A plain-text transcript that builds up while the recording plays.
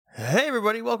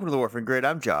everybody, welcome to the Warfing Grid.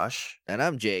 I'm Josh. And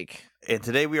I'm Jake. And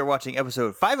today we are watching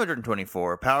episode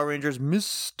 524, Power Rangers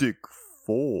Mystic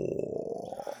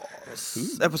Force.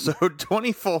 Episode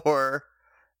 24,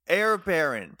 Heir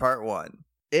Apparent, Part 1.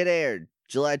 It aired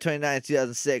July 29th,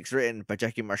 2006, written by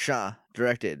Jackie Marchand,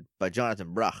 directed by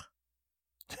Jonathan Bruch.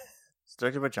 It's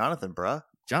directed by Jonathan, bruh.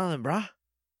 Jonathan Bruch?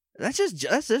 That's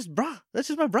just Bruch. That's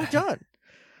just my Bruch John.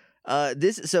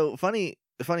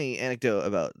 Funny anecdote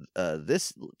about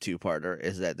this two-parter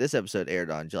is that this episode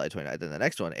aired on July 29th, and the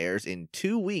next one airs in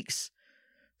 2 weeks.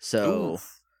 So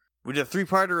Oof. We did a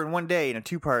 3-parter in 1 day and a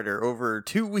 2-parter over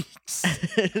 2 weeks.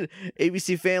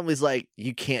 ABC Family's like,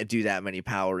 you can't do that many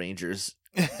Power Rangers.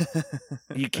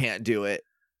 You can't do it.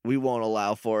 We won't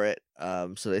allow for it.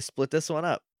 So they split this one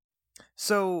up.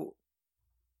 So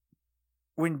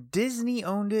when Disney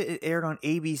owned it, it aired on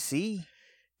ABC?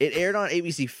 It aired on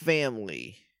ABC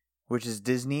Family. Which is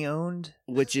Disney owned?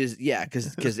 Which is, yeah,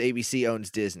 because ABC owns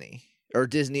Disney. Or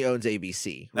Disney owns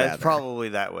ABC, rather. That's probably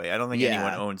that way. I don't think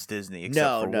anyone owns Disney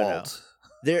except for Walt.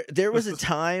 No. There was a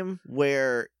time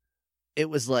where it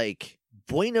was like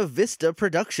Buena Vista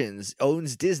Productions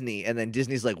owns Disney, and then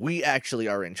Disney's like, we actually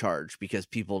are in charge because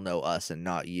people know us and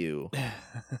not you.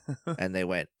 And they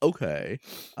went, okay.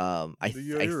 I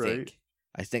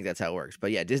think that's how it works.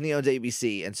 But yeah, Disney owns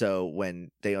ABC, and so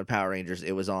when they owned Power Rangers,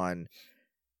 it was on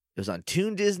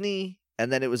Toon Disney,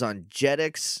 and then it was on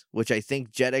Jetix, which I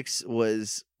think Jetix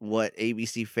was what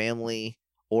ABC Family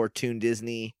or Toon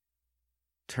Disney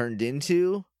turned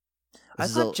into. I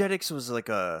thought Jetix was like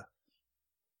a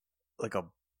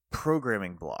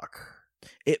programming block.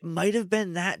 It might have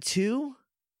been that too.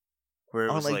 Where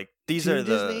it was like these are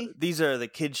the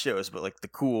kid shows, but like the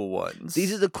cool ones.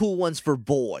 These are the cool ones for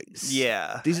boys.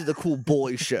 Yeah. These are the cool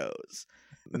boy shows.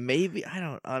 Maybe, I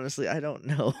don't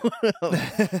know.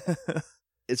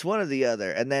 It's one or the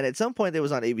other. And then at some point it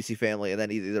was on ABC Family, and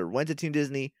then either went to Toon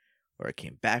Disney or it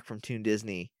came back from Toon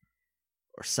Disney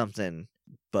or something.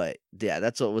 But yeah,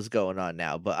 that's what was going on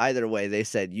now. But either way, they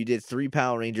said you did 3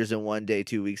 Power Rangers in 1 day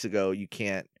 2 weeks ago. You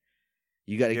got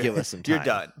to give us some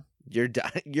time. You're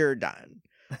done.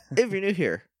 If you're new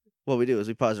here, what we do is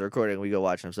we pause the recording and we go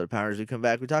watch an episode of Power Rangers. We come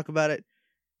back, we talk about it.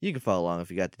 You can follow along if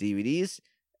you got the DVDs.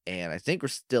 And I think we're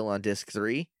still on disc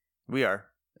 3. We are.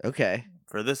 Okay.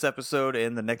 For this episode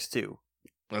and the next 2.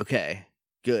 Okay.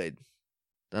 Good.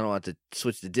 I don't want to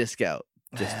switch the disc out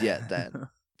just yet then.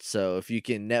 So if you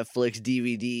can Netflix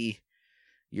DVD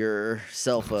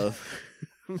yourself a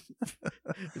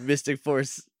Mystic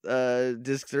Force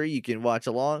disc 3, you can watch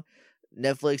along.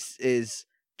 Netflix is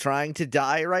trying to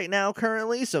die right now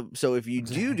currently. So if you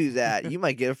do that, you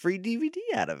might get a free DVD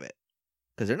out of it.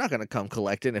 Because they're not going to come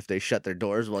collecting if they shut their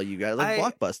doors while you guys like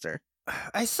Blockbuster.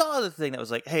 I saw the thing that was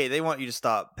like, hey, they want you to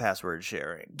stop password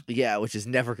sharing. Yeah, which is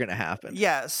never going to happen.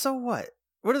 Yeah, so what?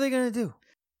 What are they going to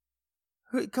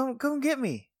do? Come get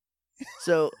me.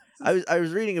 So I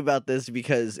was reading about this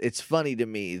because it's funny to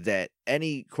me that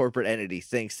any corporate entity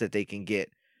thinks that they can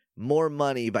get more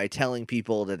money by telling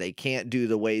people that they can't do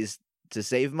the ways to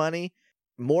save money.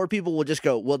 More people will just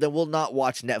go, well, then we'll not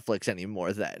watch Netflix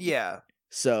anymore then. Yeah.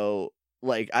 So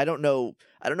like, I don't know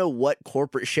what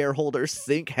corporate shareholders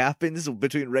think happens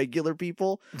between regular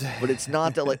people, but it's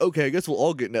not that like, okay, I guess we'll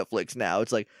all get Netflix now.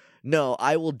 It's like, no,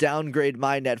 I will downgrade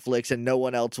my Netflix and no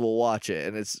one else will watch it.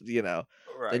 And it's, right.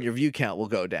 Then your view count will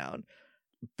go down.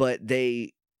 But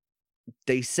they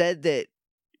said that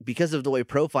because of the way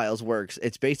Profiles works,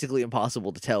 it's basically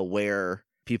impossible to tell where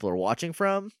people are watching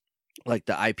from. Like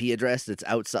the IP address that's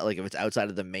outside, like if it's outside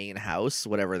of the main house,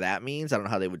 whatever that means. I don't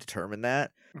know how they would determine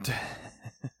that.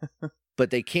 But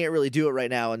they can't really do it right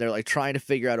now, and they're like trying to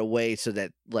figure out a way so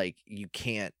that like you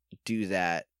can't do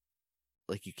that,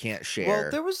 like you can't share.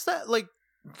 Well, there was that like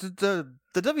the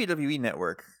WWE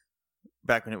network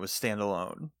back when it was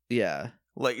standalone. Yeah,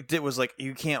 like it was like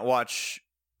you can't watch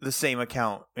the same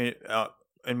account in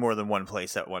more than one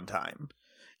place at one time.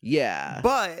 Yeah,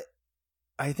 but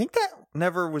I think that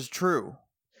never was true.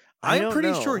 I'm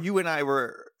pretty sure you and I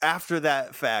were, after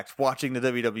that fact, watching the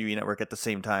WWE Network at the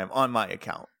same time on my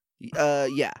account.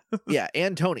 Yeah,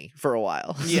 and Tony for a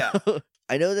while. Yeah.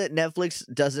 I know that Netflix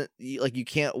doesn't, like, you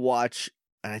can't watch,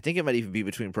 and I think it might even be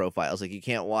between profiles, like, you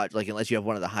can't watch, like, unless you have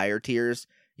one of the higher tiers,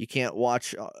 you can't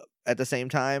watch at the same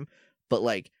time, but,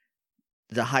 like,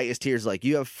 the highest tiers, like,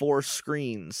 you have 4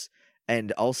 screens,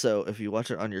 and also, if you watch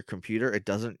it on your computer, it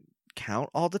doesn't count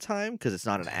all the time because it's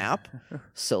not an app,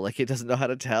 so like it doesn't know how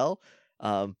to tell.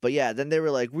 But yeah, then they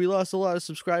were like, we lost a lot of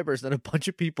subscribers, then a bunch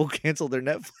of people canceled their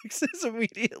Netflixes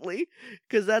immediately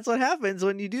because that's what happens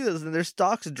when you do this, and their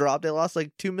stocks dropped. They lost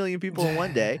like 2 million people in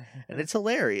 1 day, and it's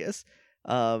hilarious.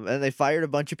 And they fired a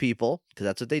bunch of people because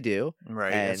that's what they do.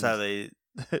 Right. And that's how they.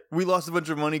 We lost a bunch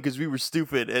of money because we were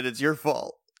stupid, and it's your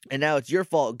fault. And now it's your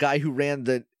fault, guy who ran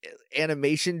the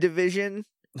animation division.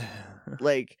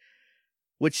 Like,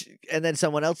 and then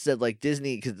someone else said, like,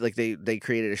 Disney, because like they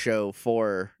created a show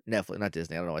for Netflix, not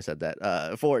Disney. I don't know why I said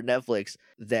that. For Netflix,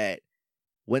 that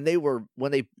when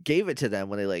they gave it to them,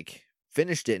 when they like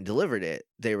finished it and delivered it,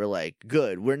 they were like,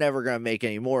 good, we're never gonna make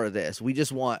any more of this. We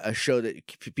just want a show that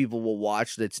people will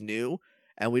watch that's new,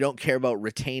 and we don't care about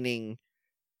retaining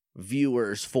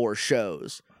viewers for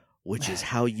shows, which is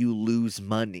how you lose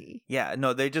money. Yeah,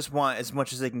 no, they just want as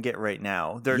much as they can get right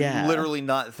now. They're literally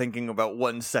not thinking about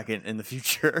 1 second in the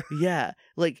future. Yeah,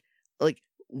 I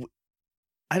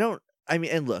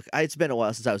mean, and look, it's been a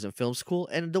while since I was in film school,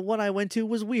 and the one I went to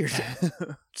was weird.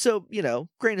 So,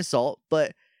 grain of salt,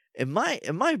 but in my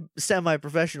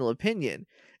semi-professional opinion,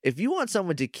 if you want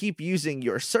someone to keep using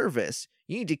your service,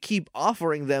 you need to keep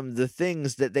offering them the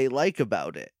things that they like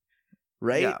about it.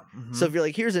 Right? Yeah. Mm-hmm. So if you're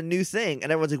like, here's a new thing,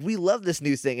 and everyone's like, we love this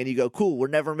new thing, and you go, cool, we're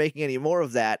never making any more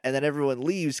of that, and then everyone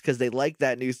leaves because they like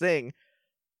that new thing,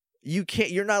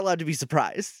 you're not allowed to be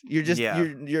surprised. You're just,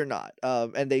 you're not.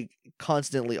 And they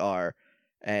constantly are.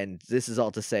 And this is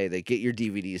all to say, they get your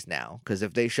DVDs now, because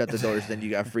if they shut the doors, then you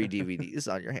got free DVDs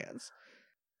on your hands.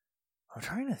 I'm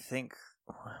trying to think.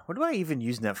 What do I even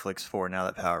use Netflix for now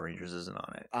that Power Rangers isn't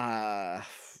on it?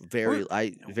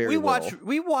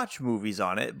 We watch movies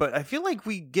on it, but I feel like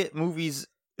we get movies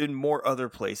in more other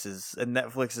places, and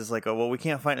Netflix is like, oh well, we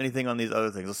can't find anything on these other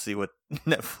things. Let's see what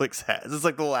Netflix has. It's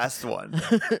like the last one.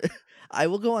 I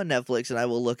will go on Netflix and I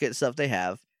will look at stuff they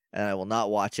have, and I will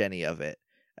not watch any of it.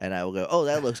 And I will go, oh,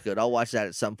 that looks good. I'll watch that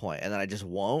at some point, and then I just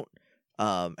won't.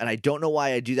 And I don't know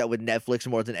why I do that with Netflix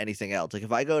more than anything else. Like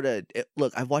if I go to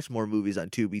look, I've watched more movies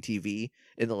on Tubi TV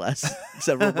in the last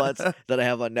several months than I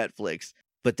have on Netflix.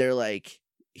 But they're like,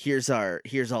 here's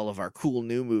all of our cool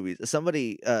new movies.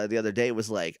 Somebody the other day was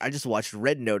like, I just watched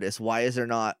Red Notice. Why is there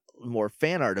not more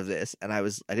fan art of this? And I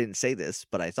didn't say this,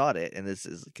 but I thought it. And this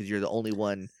is because you're the only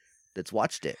one that's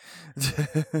watched it.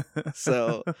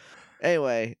 So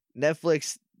anyway,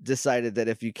 Netflix decided that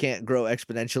if you can't grow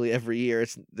exponentially every year,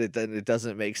 then it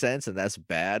doesn't make sense, and that's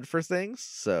bad for things.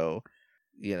 So,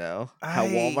 how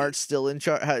Walmart's still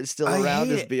around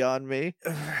is beyond me.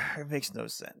 It makes no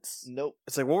sense. Nope.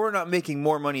 It's like, well, we're not making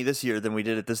more money this year than we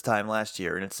did at this time last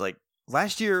year, and it's like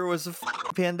last year was a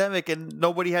pandemic, and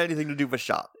nobody had anything to do but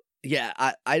shop. Yeah,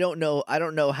 I don't know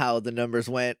how the numbers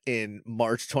went in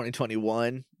March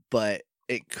 2021, but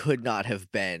it could not have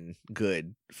been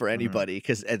good for anybody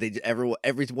because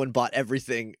everyone bought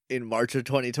everything in March of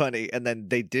 2020, and then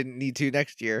they didn't need to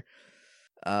next year.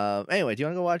 Anyway, do you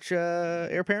want to go watch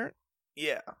Heir Parent?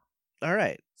 Yeah. All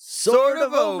right. Sword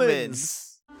of Omens.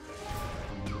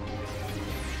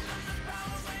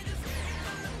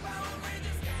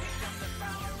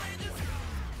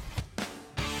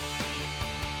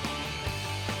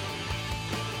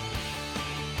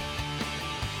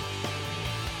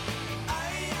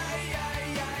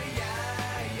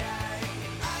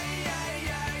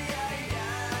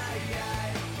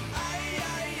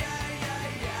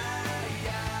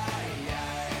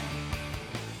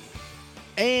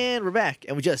 And we're back,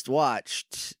 and we just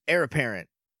watched Heir Apparent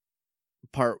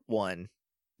Part 1.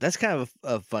 That's kind of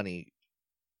a funny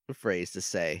phrase to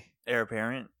say. Heir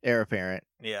Apparent? Heir Apparent.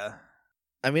 Yeah.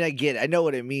 I mean, I get it. I know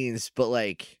what it means, but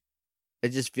like, it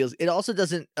just feels. It also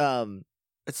doesn't.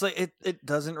 It's like it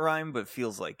doesn't rhyme, but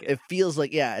feels like it. It feels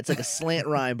like it's like a slant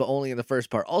rhyme, but only in the first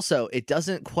part. Also, it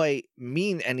doesn't quite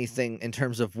mean anything in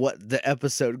terms of what the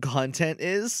episode content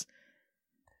is.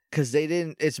 Because they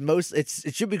didn't.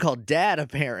 It should be called Dad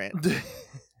Apparent.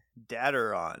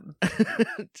 Dadder on.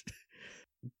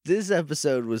 This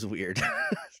episode was weird.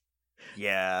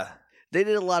 Yeah. They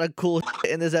did a lot of cool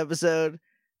in this episode,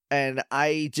 and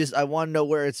I want to know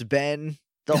where it's been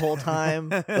the whole time.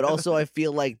 But also, I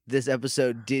feel like this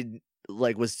episode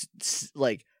was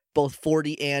both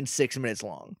 40 and 6 minutes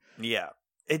long. Yeah,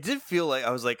 it did feel like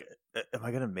I was like, "Am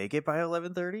I gonna make it by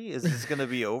 11:30? Is this gonna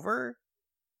be over?"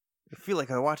 I feel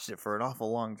like I watched it for an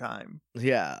awful long time.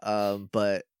 Yeah,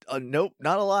 but nope,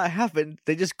 not a lot happened.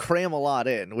 They just cram a lot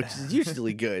in, which is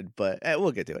usually good, but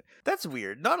we'll get to it. That's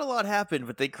weird. Not a lot happened,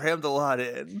 but they crammed a lot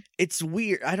in. It's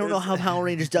weird. I don't know how Power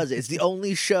Rangers does it. It's the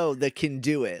only show that can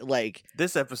do it. Like,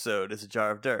 this episode is a jar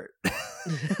of dirt.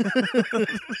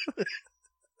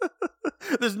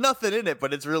 There's nothing in it,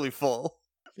 but it's really full.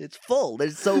 It's full.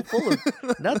 It's so full of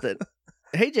nothing.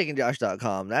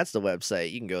 HeyJakeandJosh.com. That's the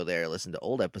website. You can go there, listen to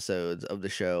old episodes of the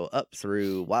show up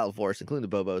through Wild Force, including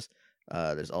the Bobos.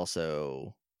 There's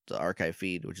also the archive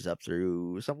feed, which is up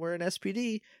through somewhere in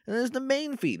SPD, and there's the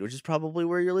main feed, which is probably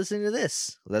where you're listening to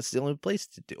this. That's the only place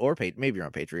to do, or maybe you're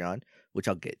on Patreon, which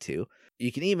I'll get to.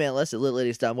 You can email us at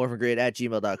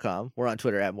litladies.morphingrid@gmail.com. We're on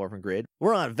Twitter at morphingrid.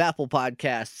 We're on Vapple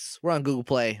Podcasts. We're on Google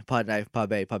Play, Podknife,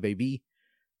 Podbay, Podbaby,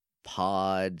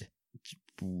 Pod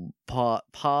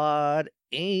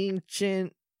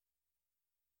Ancient.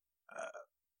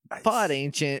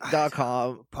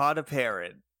 Podancient.com. Pod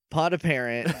Apparent.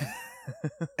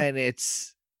 And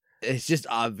it's just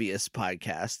obvious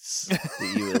podcasts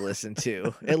that you would listen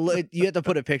to. You have to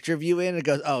put a picture of you in, it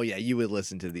goes, oh yeah, you would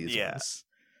listen to these ones.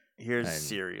 Here's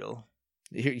cereal.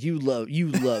 You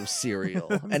love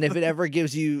cereal. And if it ever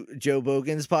gives you Joe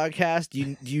Bogan's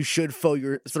podcast, you should throw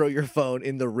your phone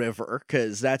in the river,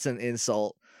 because that's an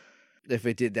insult if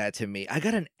it did that to me. I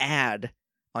got an ad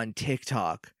on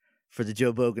TikTok for the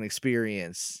Joe Bogan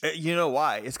Experience. You know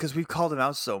why? It's because we've called him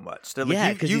out so much. They're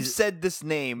like, you've said this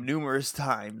name numerous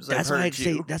times. That's why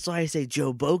I say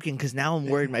Joe Bogan, because now I'm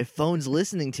worried my phone's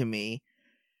listening to me.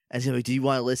 And so, like, do you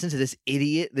want to listen to this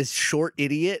idiot, this short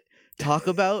idiot, talk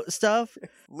about stuff?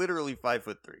 Literally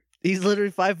 5'3". He's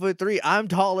literally 5'3". I'm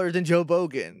taller than Joe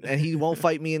Bogan, and he won't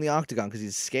fight me in the octagon because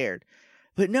he's scared.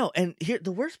 But no, and here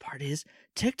the worst part is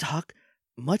TikTok,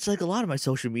 much like a lot of my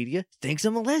social media, thinks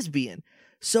I'm a lesbian.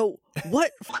 So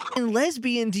what fucking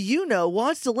lesbian do you know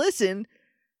wants to listen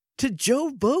to Joe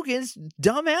Bogan's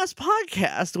dumbass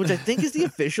podcast, which I think is the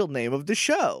official name of the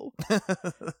show?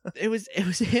 It was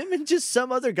him and just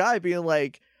some other guy being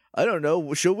like, I don't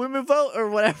know, should women vote or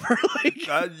whatever?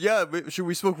 Yeah, but should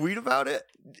we smoke weed about it?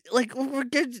 Like, we're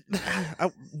good.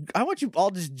 I want you all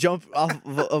to just jump off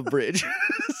of a bridge.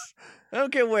 I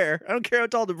don't care where. I don't care how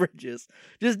tall the bridge is.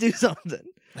 Just do something.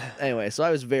 Anyway, so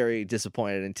I was very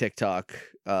disappointed in TikTok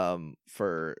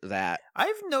for that.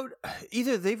 I've noted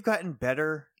either they've gotten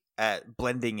better at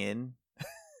blending in,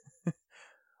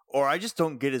 or I just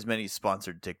don't get as many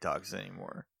sponsored TikToks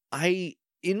anymore.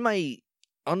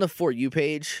 On the For You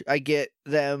page, I get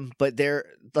them, but they're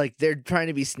trying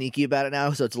to be sneaky about it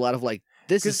now. So it's a lot of like,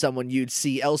 this is someone you'd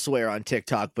see elsewhere on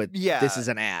TikTok, but this is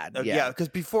an ad. Yeah, because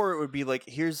before it would be like,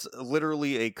 here's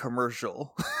literally a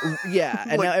commercial. Yeah,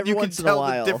 and like, now every once in a while,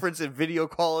 you can tell the difference in video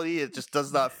quality. It just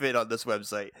does not fit on this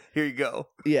website. Here you go.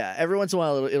 Yeah, every once in a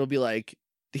while it'll be like,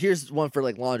 here's one for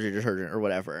like laundry detergent or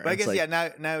whatever. But I guess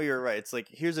like, now you're right. It's like,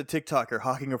 here's a TikToker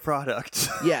hawking a product.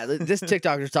 Yeah, this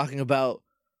TikToker's talking about,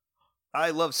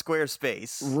 I love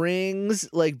Squarespace. Rings,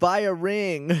 like buy a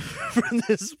ring from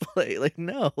this place. Like,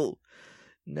 no.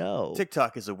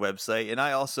 TikTok is a website, and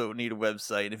I also need a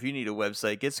website. And if you need a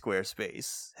website, get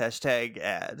Squarespace.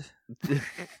 #ad.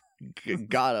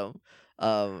 Got him.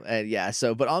 And yeah,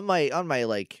 so but on my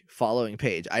like following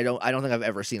page, I don't think I've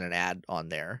ever seen an ad on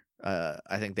there.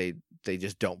 I think they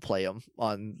just don't play them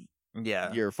on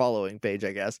your following page,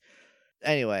 I guess.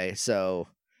 Anyway, so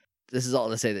this is all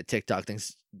to say that TikTok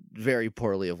thinks very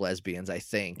poorly of lesbians, I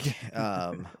think.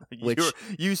 Which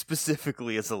you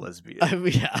specifically as a lesbian. I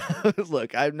mean, yeah.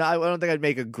 Look, I don't think I'd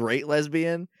make a great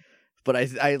lesbian, but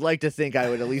I like to think I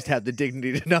would at least have the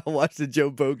dignity to not watch the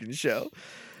Joe Bogan show.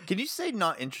 Can you say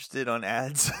not interested on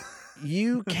ads?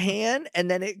 You can, and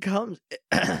then it comes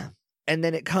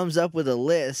up with a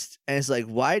list, and it's like,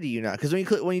 why do you not? Because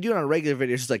when you do it on a regular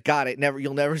video, it's just like, got it.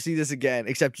 You'll never see this again.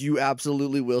 Except you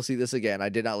absolutely will see this again. I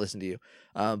did not listen to you.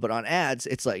 But on ads,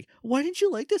 it's like, why didn't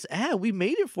you like this ad? We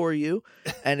made it for you,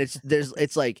 and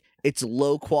it's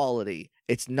low quality.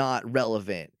 It's not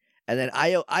relevant. And then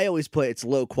I always put it's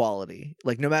low quality,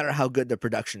 like no matter how good the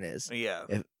production is. Yeah,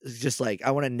 it's just like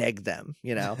I want to neg them,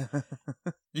 you know.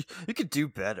 You could do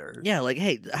better. Yeah, like,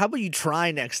 hey, how about you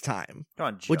try next time? Come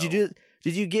on, Joe. What'd you do?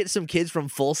 Did you get some kids from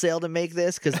Full Sail to make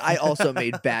this? Because I also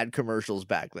made bad commercials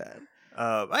back then.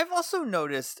 I've also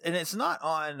noticed, and it's not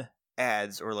on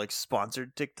ads or like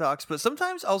sponsored TikToks, but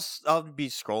sometimes I'll be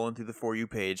scrolling through the For You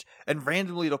page, and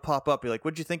randomly it'll pop up. Be like,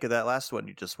 "What'd you think of that last one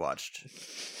you just watched?"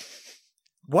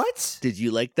 What? Did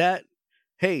you like that?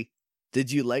 Hey,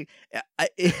 did you like?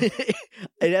 It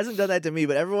hasn't done that to me,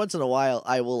 but every once in a while,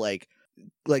 I will like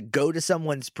go to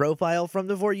someone's profile from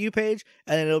the For You page,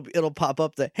 and then it'll pop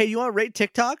up that, hey, you want to rate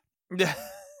TikTok?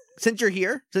 Since you're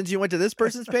here, since you went to this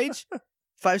person's page,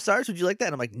 5 stars. Would you like that?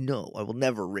 And I'm like, no, I will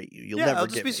never rate you. You'll never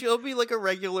get me. It'll be like a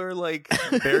regular like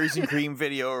berries and cream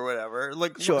video or whatever.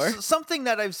 Like something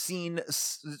that I've seen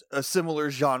a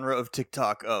similar genre of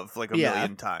TikTok of like a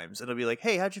million times. It'll be like,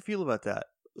 hey, how'd you feel about that?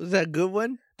 Was that a good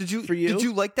one? Did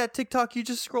you like that TikTok you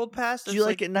just scrolled past? Did you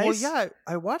like it nice? Well, yeah,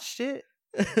 I watched it.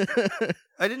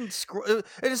 I didn't scroll, and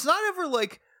it's not ever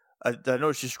like I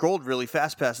noticed you scrolled really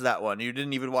fast past that one. You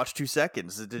didn't even watch 2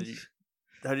 seconds. Did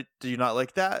you not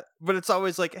like that? But it's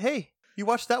always like, hey, You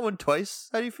watched that one twice.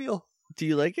 How do you feel? Do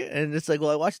you like it? And it's like, well,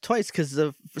 I watched it twice because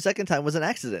the second time was an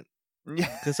accident.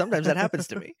 Yeah. Because sometimes that happens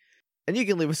to me. And you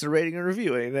can leave us a rating and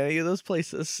review in any of those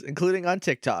places, including on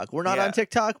TikTok. We're not on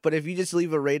TikTok, but if you just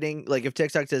leave a rating, like if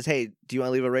TikTok says, hey, do you want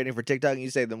to leave a rating for TikTok? And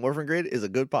you say the Morphin Grid is a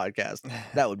good podcast,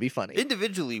 that would be funny.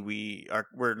 Individually,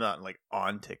 we're not like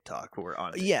on TikTok, but we're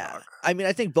on TikTok. Yeah. I mean,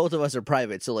 I think both of us are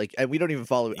private, so like, and we don't even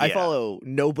follow. I follow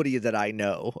nobody that I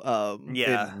know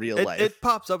in real life. It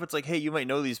pops up. It's like, hey, you might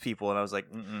know these people. And I was like,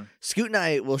 Scoot and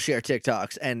I will share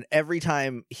TikToks, and every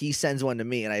time he sends one to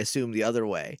me, and I assume the other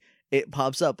way, it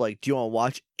pops up like, do you want to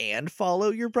watch and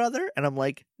follow your brother? And I'm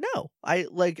like, no, I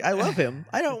love him.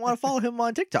 I don't want to follow him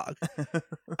on TikTok.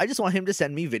 I just want him to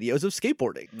send me videos of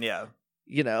skateboarding. Yeah.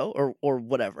 You know, or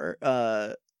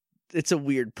whatever. It's a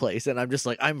weird place. And I'm just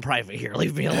like, I'm private here.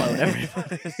 Leave me alone,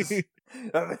 everybody.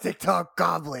 I'm a TikTok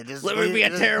goblin. Let me be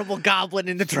a terrible goblin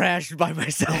in the trash by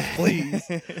myself, please.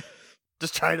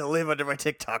 Just trying to live under my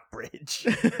TikTok bridge.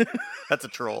 That's a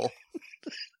troll.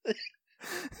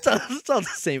 It's all the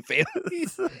same family.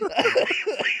 It's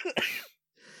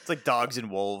like dogs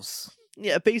and wolves.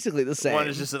 Yeah, basically the same. One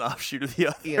is just an offshoot of the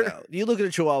other. You know, you look at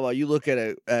a Chihuahua, you look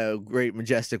at a great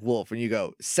majestic wolf, and you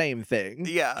go, same thing.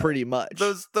 Yeah, pretty much.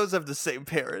 Those have the same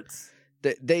parents.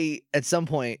 They at some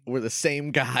point were the same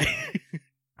guy.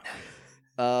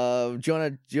 Do you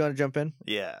wanna jump in?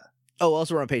 Yeah. Oh,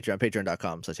 also we're on Patreon,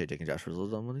 patreon.com/HeyTakeandJosh for a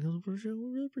little money. We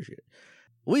really appreciate it.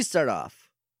 We start off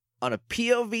on a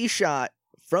POV shot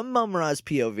from Mumra's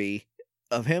POV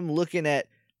of him looking at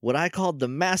what I called the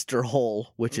master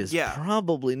hole, which is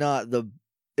probably not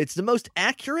it's the most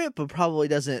accurate, but probably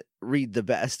doesn't read the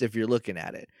best if you're looking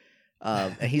at it.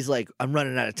 And he's like, I'm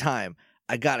running out of time.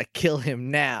 I gotta kill him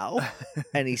now.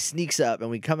 And he sneaks up, and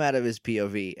we come out of his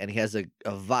POV, and he has a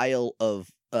vial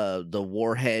of the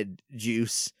warhead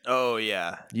juice. Oh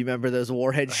yeah, you remember those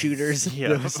warhead shooters?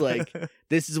 Yeah. It was like,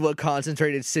 this is what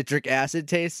concentrated citric acid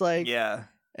tastes like. Yeah,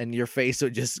 and your face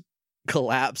would just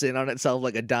collapse in on itself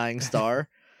like a dying star.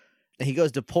 And he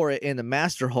goes to pour it in the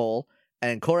master hole,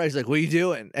 and Korag's like, what are you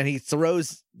doing? And he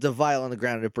throws the vial on the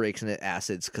ground, and it breaks, and it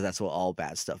acids, because that's what all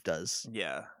bad stuff does.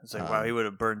 Yeah, it's like, wow, he would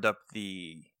have burned up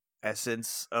the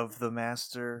essence of the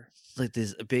master. Like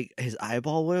his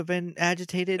eyeball would have been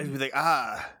agitated. He'd be like,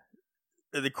 and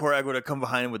the Korag would have come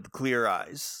behind him with the clear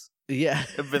eyes. Yeah.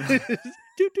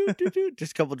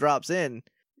 Just a couple drops in,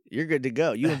 you're good to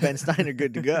go. You and Ben Stein are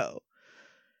good to go.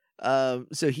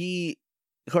 So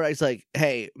Korag's like,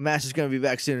 hey, Master's gonna be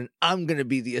back soon. I'm gonna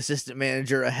be the assistant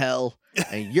manager of hell,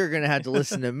 and you're gonna have to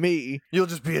listen to me. You'll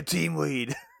just be a team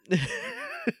lead.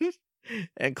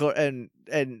 And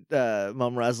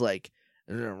Mumra's like,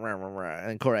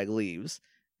 and Korag leaves,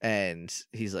 and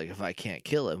he's like, if I can't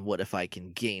kill him, what if I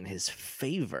can gain his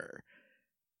favor?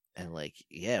 And like,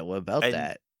 yeah, what about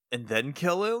that? And then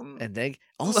kill him? And then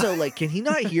also, like, can he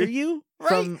not hear you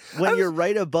from when you're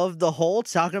right above the hole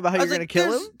talking about how you're gonna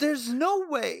kill him? There's no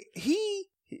way. He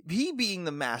being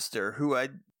the master, who I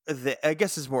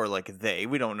guess is more like they.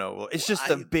 We don't know. It's just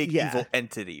a big evil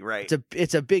entity, right?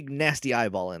 It's a big nasty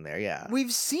eyeball in there. Yeah,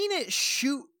 we've seen it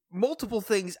shoot multiple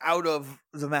things out of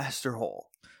the master hole.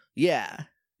 Yeah,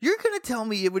 you're gonna tell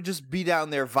me it would just be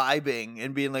down there vibing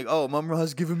and being like, "Oh,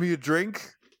 Mumra's giving me a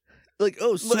drink." Like,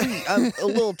 oh, sweet, I'm a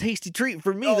little tasty treat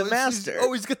for me, the master.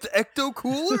 He's got the ecto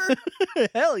cooler?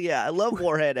 Hell yeah, I love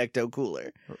Warhead ecto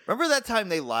cooler. Remember that time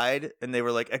they lied and they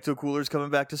were like, ecto coolers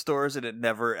coming back to stores, and it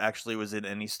never actually was in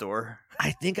any store?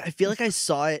 I feel like I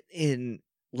saw it in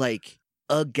like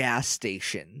a gas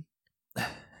station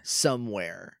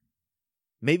somewhere.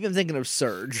 Maybe I'm thinking of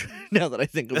Surge now that I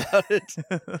think about it.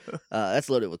 That's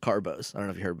loaded with carbos. I don't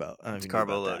know if you heard about it. It's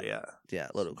carbo load, yeah. Yeah,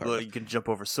 loaded with carbos. You can jump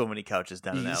over so many couches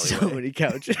down an alleyway. So many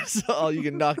couches. You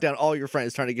can knock down all your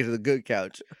friends trying to get to the good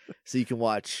couch so you can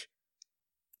watch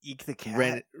Eek the Cat.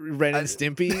 Ren and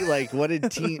Stimpy. Like, what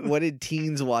did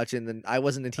teens watch I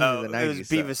wasn't a teen in the 90s. It was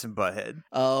Beavis and Butthead.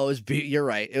 Oh, you're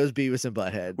right. It was Beavis and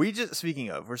Butthead. Speaking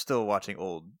of, we're still watching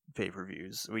old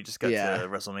pay-per-views. We just got to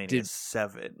WrestleMania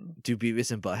 7. Do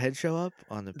Beavis and Butthead show up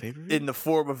on the pay-per-view? In the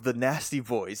form of the Nasty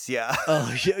Boys, yeah.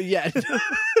 Oh, yeah.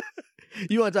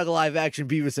 You want to talk live action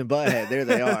Beavis and Butthead? There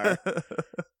they are.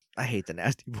 I hate the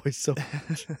Nasty Boys so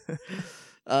much.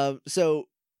 So,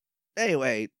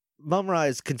 anyway, Mumra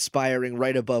is conspiring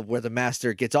right above where the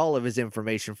master gets all of his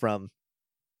information from,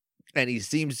 and he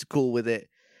seems cool with it.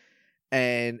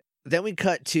 And then we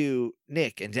cut to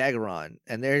Nick and Daggeron,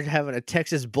 and they're having a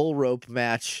Texas bull rope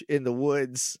match in the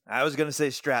woods. I was going to say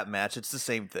strap match. It's the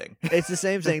same thing. It's the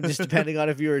same thing, just depending on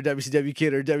if you're a WCW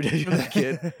kid or a WWF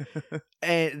kid.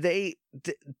 And they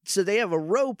have a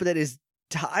rope that is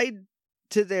tied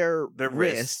to their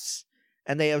wrists.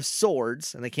 and they have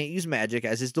swords, and they can't use magic,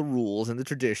 as is the rules and the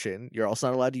tradition. You're also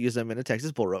not allowed to use them in a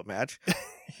Texas bull rope match.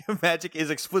 Magic is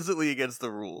explicitly against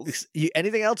the rules.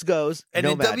 Anything else goes. And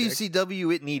no in magic.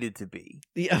 WCW, it needed to be.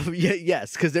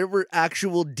 Yes, because there were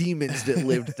actual demons that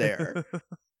lived there.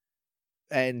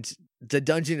 And the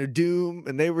Dungeon of Doom,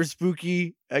 and they were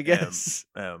spooky, I guess.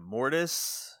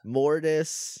 Mortis,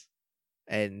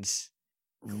 and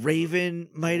Raven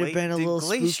might have been a little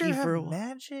Glacier spooky for a while.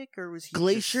 Magic, or was he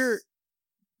Glacier?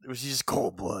 Was he just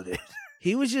cold blooded?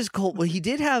 He was just cold. Well, he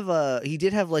did have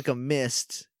like a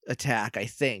mist attack, I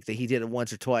think, that he did it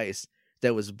once or twice.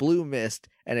 That was blue mist,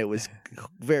 and it was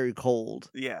very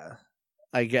cold. Yeah.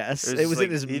 I guess it was like,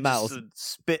 in his mouth.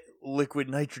 Just spit liquid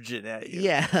nitrogen at you.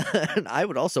 Yeah, and I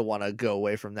would also want to go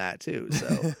away from that too.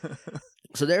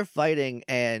 So they're fighting,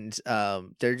 and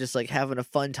they're just like having a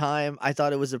fun time. I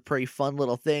thought it was a pretty fun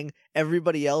little thing.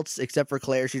 Everybody else, except for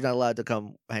Claire, she's not allowed to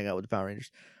come hang out with the Power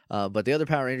Rangers. But the other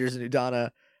Power Rangers and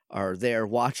Udana are there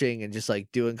watching and just like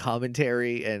doing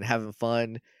commentary and having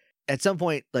fun. At some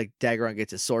point, like Daggeron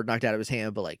gets his sword knocked out of his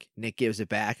hand, but like Nick gives it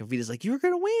back, and Vita's like, "You were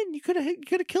gonna win. You could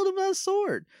have killed him with a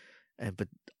sword." But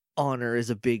honor is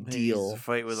a big deal.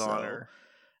 Fight with honor.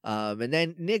 And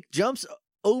then Nick jumps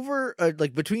over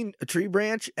like between a tree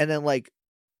branch, and then like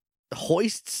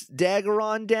hoists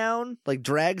Daggeron down, like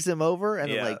drags him over,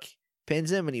 and then like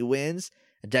pins him, and he wins.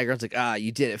 And Daggeron's like,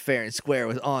 you did it fair and square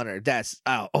with honor. That's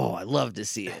I love to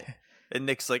see it. And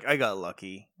Nick's like, I got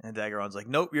lucky. And Daggeron's like,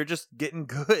 nope, you're just getting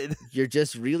good. You're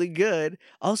just really good.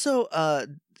 Also,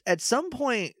 at some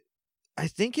point, I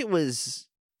think it was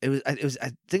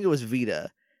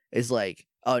Vita is like,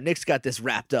 oh, Nick's got this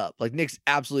wrapped up. Like, Nick's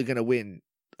absolutely going to win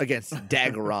against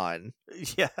Daggeron.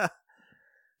 Yeah.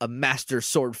 A master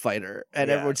sword fighter. And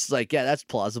everyone's like, yeah, that's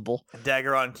plausible. And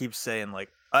Daggeron keeps saying, like,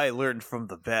 I learned from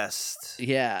the best.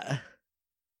 Yeah.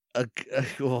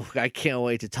 I can't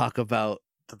wait to talk about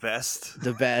the best.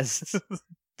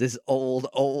 This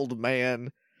old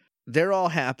man. They're all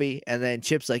happy, and then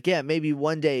Chip's like, yeah, maybe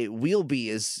one day we'll be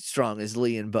as strong as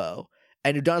Lee and Bo.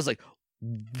 And Udana's like,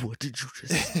 what did you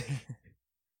just say?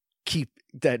 Keep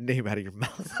that name out of your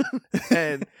mouth.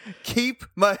 And keep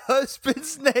my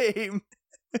husband's name.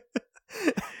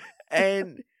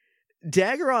 And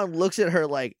Daggeron looks at her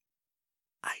like,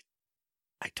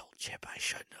 I told Chip I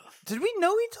shouldn't have. Did we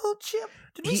know he told Chip?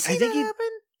 Did we see that happen?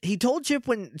 He told Chip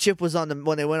when Chip was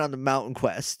when they went on the mountain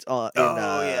quest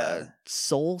in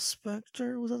Soul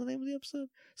Spectre. Was that the name of the episode?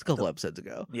 It's a couple episodes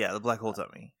ago. Yeah, the Black Hole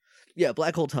Tummy. Yeah,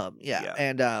 Black Hole Tum. Yeah.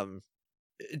 And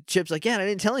Chip's like, yeah, I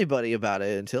didn't tell anybody about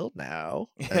it until now.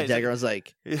 And Daggeron's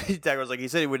like, he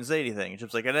said he wouldn't say anything. And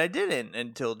Chip's like, and I didn't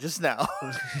until just now.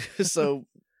 So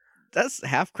that's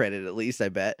half credit at least, I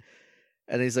bet.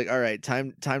 And he's like, all right,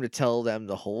 time to tell them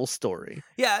the whole story.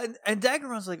 Yeah, and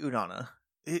Daggeron's like, Udana,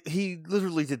 he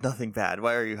literally did nothing bad.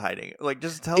 Why are you hiding it? Like,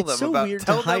 just tell them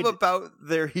about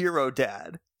their hero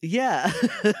dad. Yeah.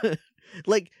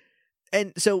 Like,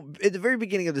 and so at the very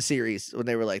beginning of the series, when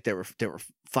they were like, there were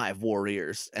 5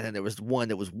 warriors, and then there was one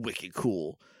that was wicked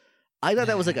cool. I thought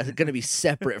that was like going to be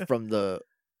separate from the.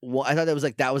 I thought that was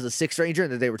the 6th Ranger,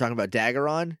 and that they were talking about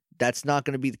Daggeron. That's not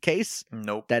going to be the case.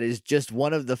 Nope. That is just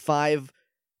one of the 5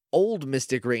 old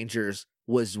Mystic Rangers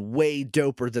was way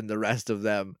doper than the rest of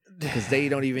them because they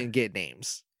don't even get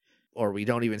names, or we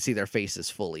don't even see their faces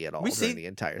fully at all during the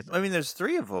entire thing. I mean, there's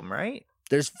 3 of them, right?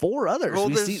 There's 4 others. Well,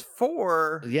 there's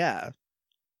 4. Yeah.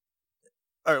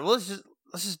 All right. Well, let's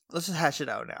just hash it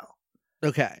out now.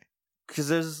 Okay. Because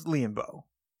there's Lee and Bo.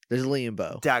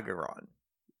 Daggeron.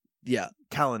 Yeah.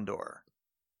 Kalendor.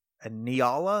 And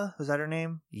Niala, was that her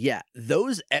name? Yeah.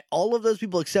 All of those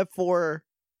people except for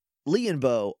Lee and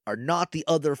Bo are not the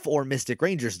other 4 Mystic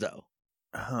Rangers, though.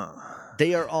 Huh.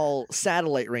 They are all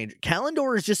satellite rangers.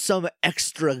 Kalendor is just some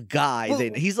extra guy. Well,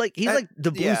 he's like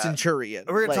the Blue Centurion.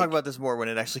 We're gonna talk about this more when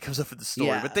it actually comes up in the story.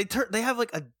 Yeah. But they have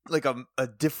like a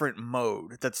different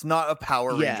mode that's not a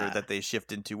Power Ranger that they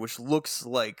shift into, which looks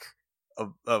like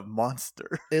a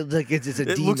monster. It's a demon.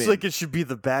 It looks like it should be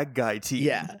the bad guy team.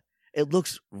 Yeah. It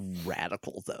looks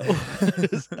radical,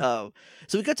 though.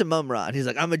 So we got to Mumra, and he's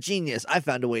like, I'm a genius. I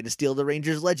found a way to steal the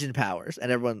Rangers' legend powers. And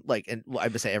everyone, I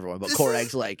would say everyone, but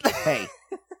Korag's like, hey.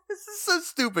 This is so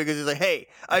stupid, because he's like, hey,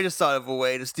 I just thought of a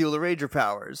way to steal the Ranger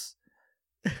powers.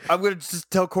 I'm going to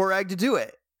just tell Korag to do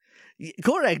it.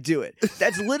 Korag, do it.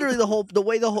 That's literally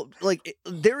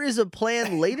there is a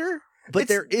plan later. But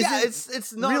there isn't. Yeah,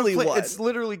 it's not really one. It's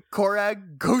literally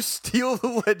Korag, go steal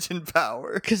the legend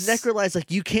power. Because Necroli's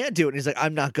like, you can't do it. And he's like,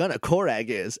 I'm not gonna. Korag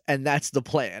is, and that's the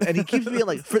plan. And he keeps being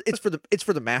like, it's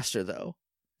for the master though.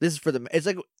 This is for the. It's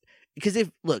like, because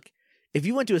if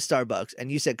you went to a Starbucks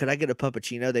and you said, "Could I get a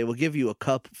puppuccino?" They will give you a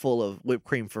cup full of whipped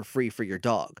cream for free for your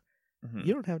dog. Mhm.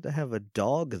 You don't have to have a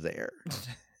dog there.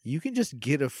 You can just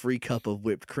get a free cup of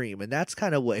whipped cream, and that's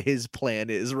kind of what his plan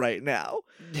is right now.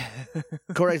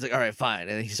 Corey's like, all right, fine.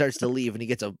 And he starts to leave, and he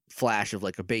gets a flash of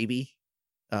like a baby.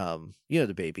 You know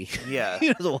the baby. Yeah. You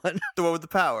know the one. The one with the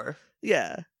power.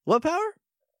 Yeah. What power?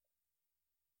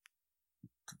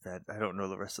 That I don't know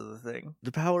the rest of the thing.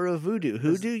 The power of voodoo.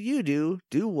 Who do you do?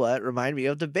 Do what? Remind me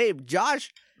of the babe.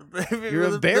 Josh, you're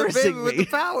embarrassing the baby me. with the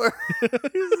power. He's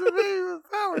the baby with the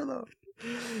power, though.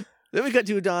 Then we cut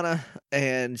to Udana,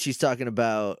 and she's talking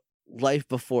about life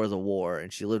before the war,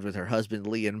 and she lived with her husband,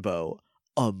 Lianbo,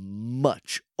 a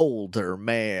much older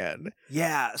man.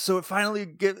 Yeah, so it finally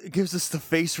gives us the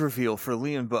face reveal for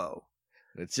Lianbo.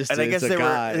 It's just, and I guess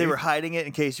guy. they were hiding it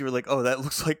in case you were like, oh, that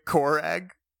looks like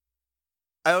Korag.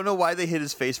 I don't know why they hid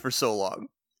his face for so long.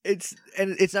 It's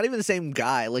not even the same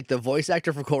guy. Like, the voice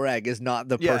actor for Korag is not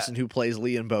the person who plays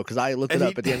Lianbo, because I looked it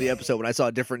up at the end of the episode when I saw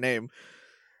a different name.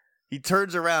 He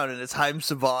turns around and it's Haim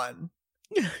Saban.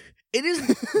 It is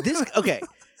this okay.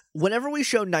 Whenever we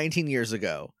show 19 years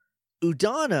ago,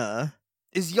 Udana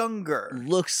is younger.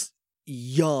 Looks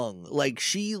young. Like,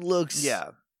 she looks,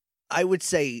 I would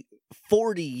say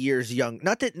 40 years young.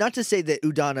 Not to say that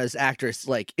Udana's actress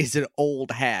like is an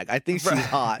old hag. I think she's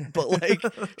hot, but like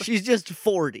she's just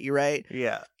 40, right?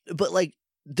 Yeah. But like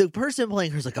the person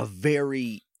playing her is like a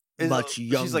very much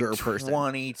younger she's like person.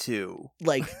 22.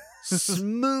 Like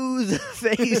smooth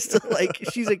faced, like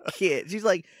she's a kid. She's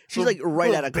like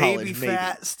right out of college, baby maybe.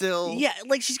 Fat still. Yeah,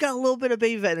 like she's got a little bit of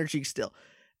baby fat in her cheeks still.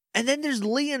 And then there's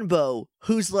Lianbo,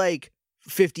 who's like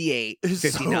 58,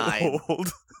 59. So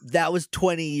old. That was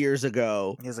 20 years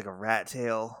ago. He has like a rat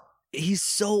tail. He's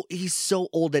so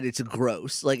old that it's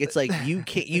gross. Like, it's like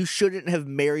you shouldn't have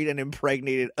married and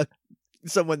impregnated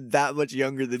someone that much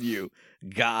younger than you,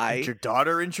 guy. Did your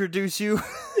daughter introduce you?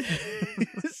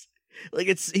 Like,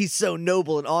 he's so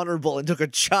noble and honorable and took a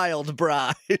child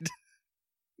bride.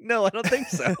 No, I don't think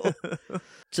so.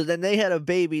 So then they had a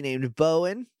baby named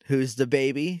Bowen, who's the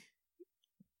baby.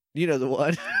 You know the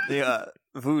one. Yeah,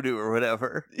 voodoo or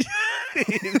whatever.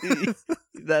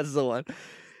 That's the one.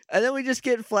 And then we just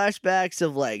get flashbacks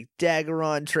of like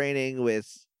Daggeron training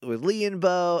with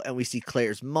Lianbo, and we see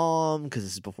Claire's mom because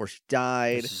this is before she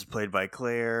died. This is played by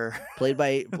Claire. Played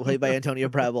by Antonia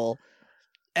Preble.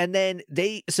 And then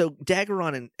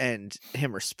Daggeron and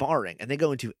him are sparring, and they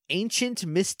go into ancient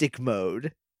mystic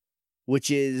mode,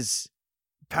 which is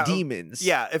demons.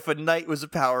 Yeah, if a knight was a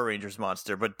Power Rangers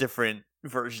monster, but different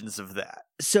versions of that.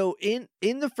 So in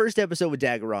the first episode with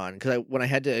Daggeron, because when I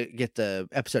had to get the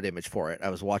episode image for it, I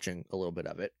was watching a little bit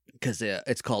of it because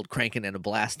it's called Crankin' and a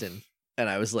Blastin', and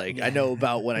I was like, I know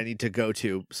about what I need to go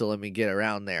to, so let me get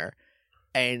around there.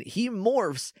 And he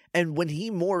morphs, and when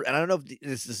he morphs, and I don't know if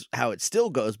this is how it still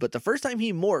goes, but the first time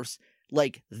he morphs,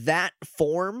 like that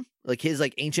form, like his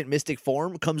like ancient mystic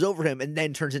form, comes over him and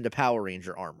then turns into Power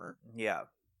Ranger armor. Yeah.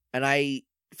 And I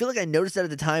feel like I noticed that at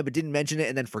the time, but didn't mention it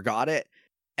and then forgot it.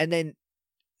 And then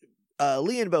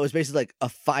Lianbo is basically like a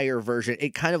fire version.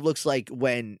 It kind of looks like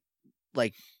when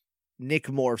like Nick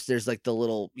morphs, there's like the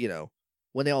little,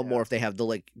 when they all morph, they have the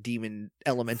like demon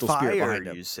elemental spirit behind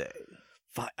them. You say.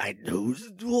 I know.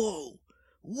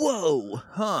 Whoa.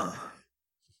 Huh.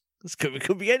 This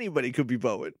could be anybody. It could be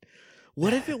Bowen.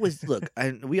 What if it was, look,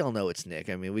 we all know it's Nick.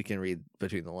 I mean, we can read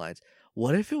between the lines.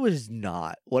 What if it was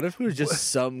not? What if it was just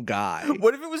some guy?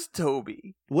 What if it was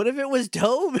Toby? What if it was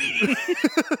Toby?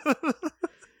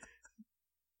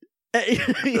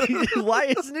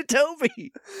 Why isn't it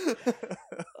Toby?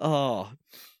 Oh.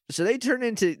 So they turn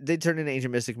into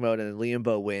ancient mystic mode, and then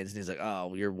Lianbo wins, and he's like,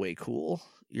 "Oh, you're way cool.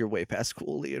 You're way past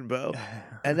cool, Lianbo."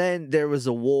 And then there was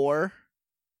a war,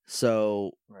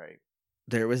 so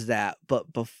there was that. But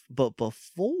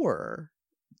before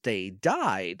they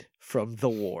died from the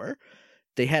war,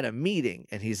 they had a meeting,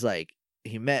 and he's like,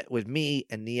 he met with me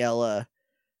and Niella,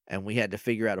 and we had to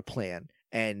figure out a plan.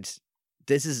 And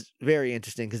this is very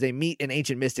interesting because they meet in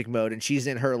ancient mystic mode, and she's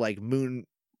in her like moon.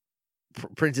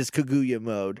 Princess Kaguya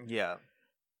mode. Yeah.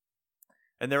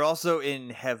 And they're also in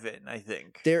heaven, I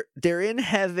think. They're in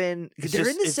heaven. They're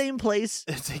in the same place.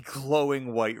 It's a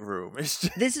glowing white room. This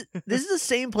is the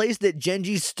same place that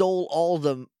Genji stole all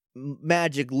the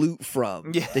magic loot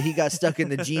from. Yeah. That he got stuck in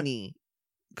the genie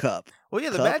cup. Well,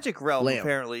 yeah, the magic realm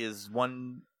apparently is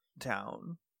one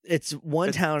town. It's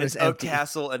one town. It's a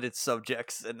castle and its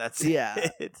subjects, and that's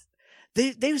it.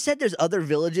 They've said there's other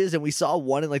villages, and we saw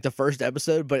one in like the first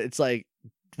episode, but it's like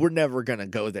we're never gonna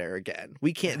go there again.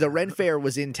 We can't. The Ren Fair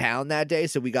was in town that day,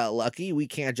 so we got lucky. We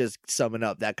can't just summon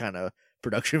up that kind of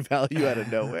production value out of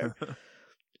nowhere.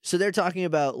 So they're talking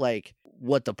about like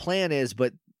what the plan is,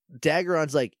 but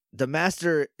Daggeron's like, the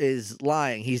master is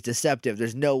lying. He's deceptive.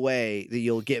 There's no way that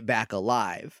you'll get back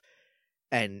alive.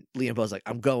 And Liam Bo's like,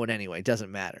 I'm going anyway. It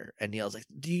doesn't matter. And Neil's like,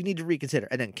 do you need to reconsider?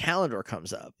 And then Kalendor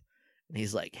comes up and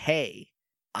he's like, hey,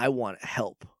 I want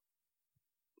help.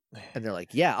 And they're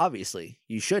like, yeah, obviously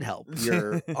you should help.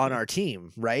 You're on our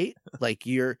team, right? Like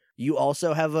you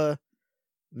also have a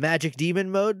magic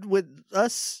demon mode with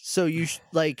us. So you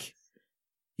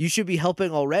should be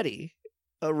helping already.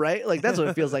 Right? Like that's what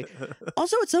it feels like.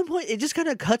 Also at some point it just kind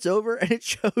of cuts over and it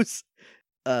shows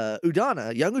young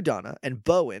Udana and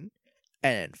Bowen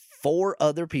and 4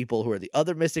 other people who are the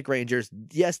other Mystic Rangers.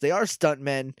 Yes, they are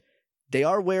stuntmen. They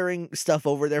are wearing stuff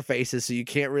over their faces so you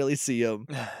can't really see them.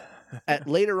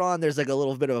 Later on, there's like a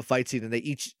little bit of a fight scene, and they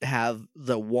each have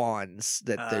the wands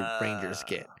that the Rangers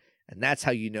get. And that's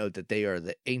how you know that they are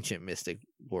the ancient Mystic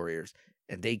Warriors,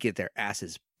 and they get their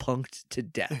asses punked to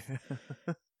death.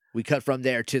 We cut from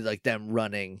there to like them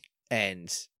running and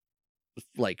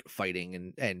like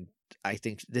fighting, and I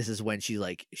think this is when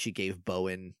she gave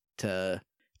Bowen to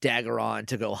Daggeron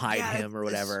to go hide him or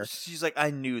whatever. She's like,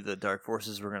 I knew the Dark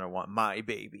Forces were going to want my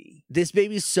baby. This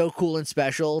baby's so cool and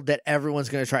special that everyone's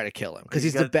going to try to kill him because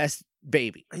he's the best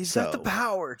baby. He's got the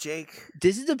power, Jake.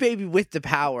 This is the baby with the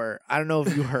power. I don't know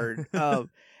if you heard. And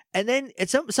then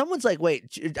someone's like,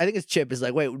 wait, I think it's Chip is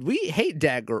like, wait, we hate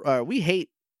we hate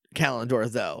Kalendor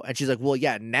though. And she's like, well,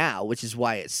 yeah, now, which is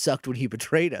why it sucked when he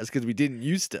betrayed us because we didn't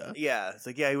used to. Yeah, it's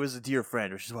like, yeah, he was a dear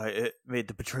friend, which is why it made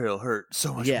the betrayal hurt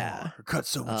so much more, or cut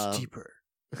so much deeper.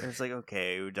 And it's like,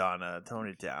 okay, Udana, tone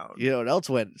it down. You know what else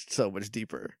went so much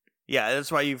deeper? Yeah,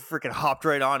 that's why you freaking hopped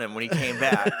right on him when he came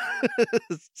back.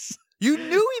 You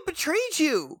knew he betrayed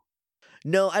you.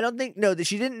 No, I don't think, that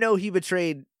she didn't know he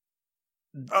betrayed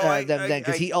them then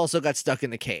because he also got stuck in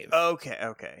the cave.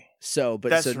 Okay. So, but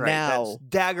that's so right. now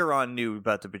Daggeron knew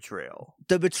about the betrayal.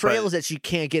 The betrayal is that she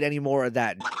can't get any more of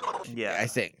that. Yeah, I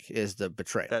think is the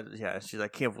betrayal. She's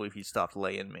like, I can't believe he stopped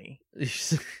laying me.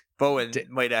 Bowen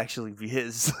might actually be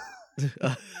his.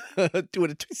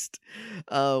 Doing a twist.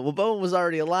 Well, Bowen was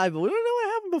already alive, but we don't know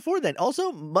what happened before then.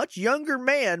 Also, much younger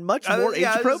man, much more age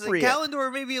appropriate.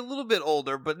 Kalendor maybe a little bit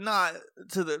older, but not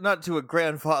to a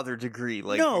grandfather degree.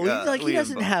 Like he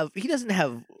doesn't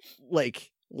have like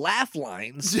laugh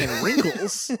lines and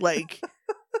wrinkles like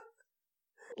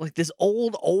this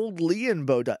old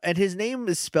Leanbo does. And his name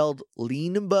is spelled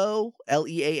Leanbo,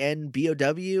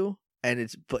 Leanbow. And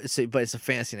it's a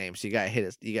fancy name, so you gotta hit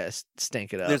it. You gotta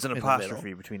stank it up. There's an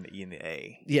apostrophe between the E and the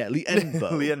A. Yeah,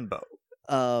 Lienbo.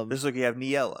 Lienbo. There's like you have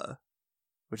Niela,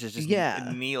 which is just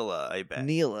Neela. I bet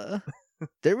Neela.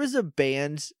 There was a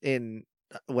band when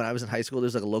I was in high school.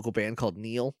 There's like a local band called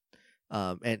Neil,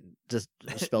 and just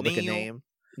spelled like a name,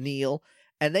 Neil.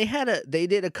 And they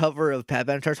did a cover of Pat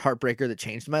Benatar's Heartbreaker that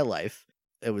changed my life.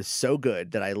 It was so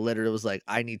good that I literally was like,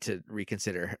 I need to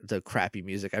reconsider the crappy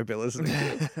music I've been listening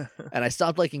to. And I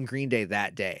stopped liking Green Day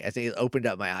that day. I think it opened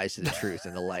up my eyes to the truth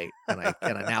and the light. And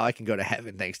now I can go to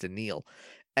heaven thanks to Neil.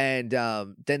 And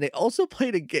then they also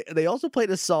played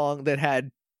a song that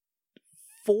had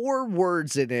 4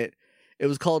 words in it. It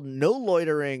was called No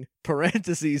Loitering,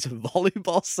 parentheses,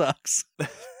 Volleyball Sucks.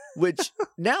 Which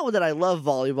now that I love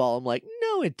volleyball, I'm like,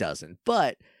 no, it doesn't.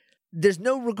 But there's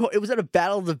no it was at a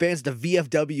battle of the bands at the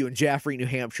VFW in Jaffrey, New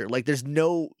Hampshire. Like, there's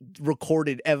no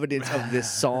recorded evidence of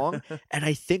this song. And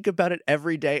I think about it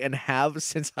every day and have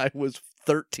since I was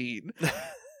 13.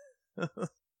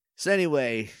 So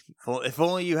anyway. If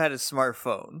only you had a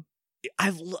smartphone.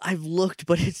 I've looked,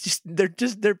 but it's just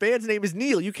their band's name is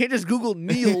Neil. You can't just Google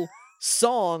Neil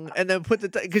song and then put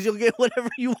because you'll get whatever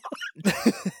you want.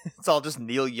 It's all just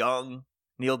Neil Young.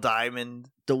 Neil Diamond.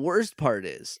 The worst part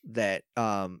is that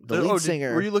the lead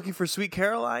singer. Were you looking for Sweet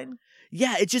Caroline?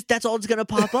 Yeah, it's just that's all that's gonna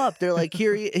pop up. They're like,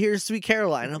 here's Sweet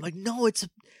Caroline, and I'm like, no, it's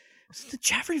the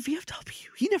Jaffrey VFW.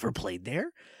 He never played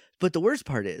there. But the worst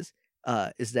part is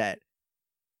that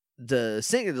the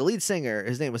lead singer,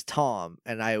 his name was Tom,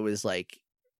 and I was like,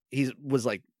 he was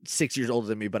like 6 years older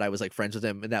than me, but I was like friends with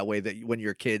him in that way that when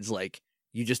you're kids, like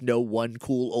you just know one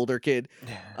cool older kid.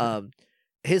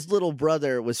 His little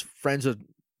brother was friends with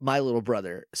my little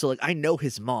brother. So like I know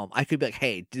his mom. I could be like,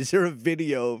 hey, is there a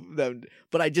video of them?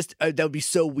 But that would be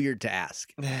so weird to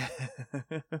ask.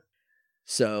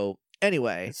 So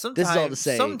anyway, this is all to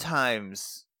say.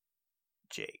 Sometimes,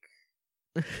 Jake,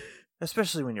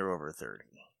 especially when you're over 30.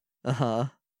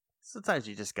 Sometimes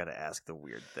you just gotta ask the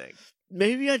weird thing.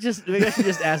 Maybe I should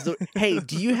just ask hey,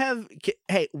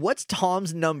 what's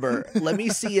Tom's number? Let me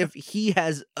see if he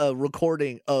has a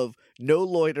recording of No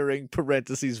Loitering,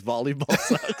 parentheses, Volleyball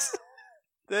Sucks.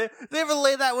 They ever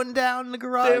lay that one down in the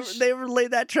garage? They ever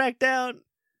laid that track down?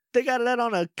 They got that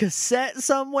on a cassette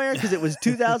somewhere because it was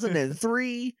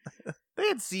 2003. They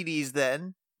had CDs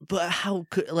then. But how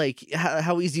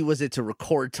easy was it to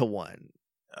record to one?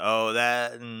 Oh,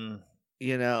 that.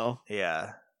 You know?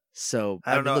 Yeah. So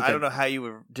I don't know how you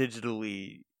would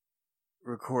digitally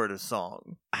record a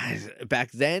song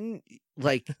back then,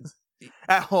 like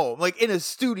at home, like in a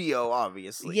studio,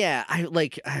 obviously. Yeah, I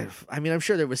mean, I'm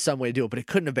sure there was some way to do it, but it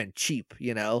couldn't have been cheap,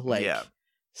 you know? Like, yeah.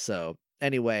 So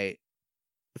anyway,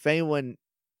 if anyone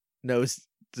knows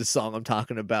the song I'm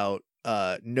talking about,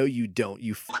 no, you don't,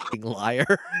 you fucking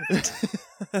liar.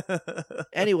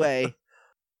 Anyway,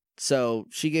 so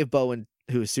she gave Bowen,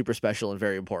 who is super special and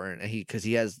very important, and because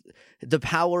he has the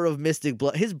power of mystic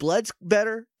blood. His blood's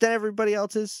better than everybody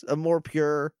else's, a more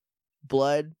pure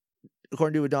blood,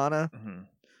 according to Udana.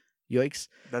 Mm-hmm. Yikes.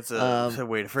 That's a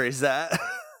way to phrase that.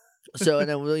 So, and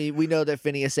then we know that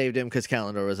Phineas saved him because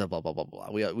Kalendor was a blah, blah, blah, blah.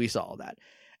 We saw all that.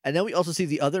 And then we also see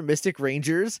the other Mystic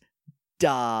Rangers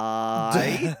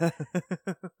die.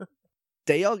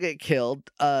 They all get killed.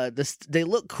 They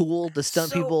look cool. The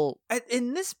stunt people.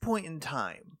 In this point in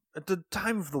time, at the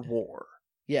time of the war.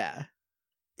 Yeah.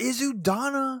 Is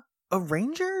Udana a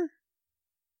ranger?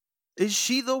 Is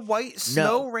she the White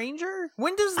Snow Ranger?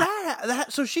 When does that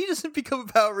so she doesn't become a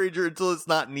Power Ranger until it's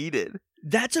not needed?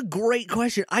 That's a great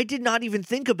question. I did not even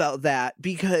think about that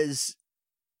because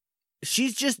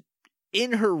she's just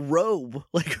in her robe,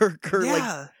 like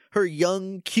her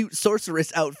young cute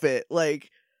sorceress outfit. Like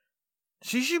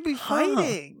she should be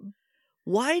fighting.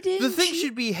 Why didn't the thing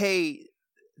should be, hey,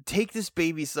 take this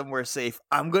baby somewhere safe.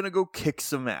 I'm gonna go kick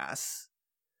some ass.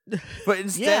 But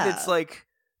instead it's like,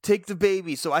 take the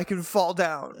baby so I can fall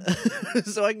down.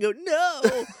 So I can go, no.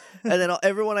 And then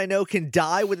everyone I know can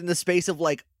die within the space of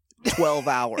like 12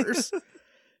 hours.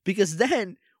 Because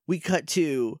then we cut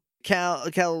to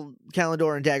Kalendor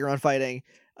and Daggeron fighting.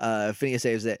 Phineas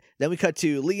saves it. Then we cut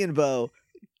to Lee and Bo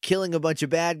killing a bunch of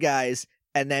bad guys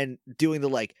and then doing the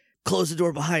like, close the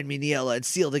door behind me, Niella, and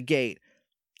seal the gate.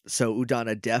 So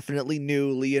Udana definitely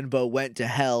knew Lee and Bo went to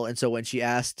hell. And so when she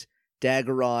asked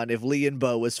Daggeron if Lee and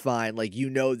Bo was fine, like, you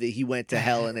know that he went to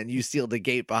hell and then you sealed the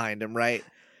gate behind him, right?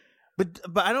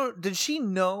 But did she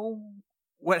know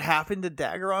what happened to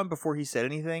Daggeron before he said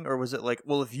anything? Or was it like,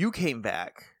 well, if you came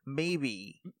back,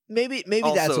 maybe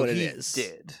that's what it is.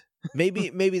 Did.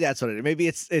 Maybe that's what it is. Maybe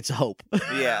it's hope.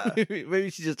 Yeah. Maybe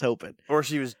she's just hoping. Or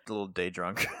she was a little day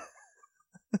drunk.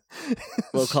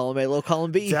 Low column A, low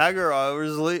column B. Daggeron,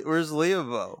 where's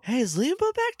Leobo? Hey, is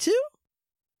Leobo back too?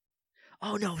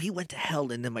 Oh no, he went to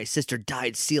hell and then my sister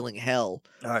died sealing hell.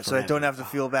 All right, so I don't have to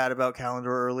feel bad about Kalendor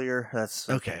earlier. That's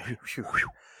okay.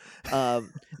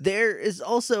 There is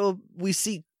also, we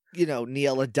see,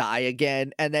 Niella die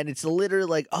again, and then it's literally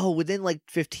like, within like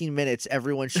 15 minutes,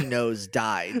 everyone she knows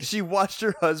died. She watched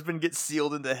her husband get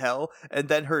sealed into hell, and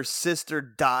then her sister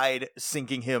died,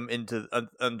 sinking him into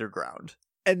underground.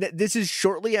 And this is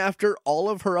shortly after all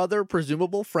of her other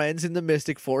presumable friends in the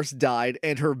Mystic Force died,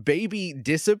 and her baby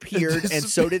disappeared, and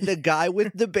so did the guy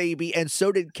with the baby, and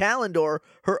so did Kalendor,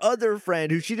 her other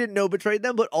friend, who she didn't know betrayed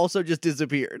them, but also just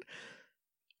disappeared.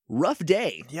 Rough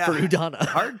day for Udana.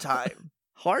 Hard time.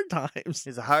 Hard times.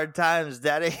 It's hard times,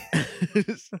 Daddy.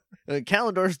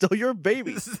 Kalendor stole your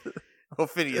baby. Well,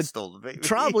 Phineas stole the baby.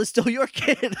 Trombless stole your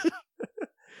kid.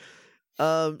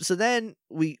 So then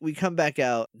we come back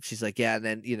out. She's like, yeah, and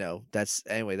then, that's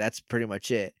pretty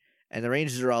much it. And the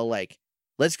Rangers are all like,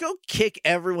 let's go kick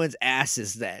everyone's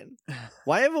asses then.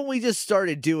 Why haven't we just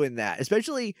started doing that?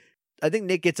 Especially, I think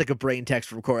Nick gets like a brain text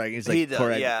from Korag. He's like,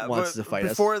 Korag wants to fight us.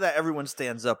 Before that, everyone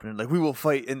stands up and like, we will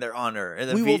fight in their honor. And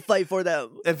then we will fight for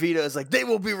them. And Vita is like, they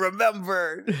will be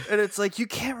remembered. And it's like, you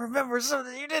can't remember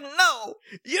something you didn't know.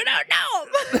 You don't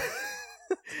know.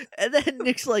 And then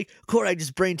Nick's like, Korag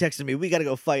just brain texted me. We got to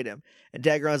go fight him. And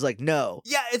Daggeron's like, no.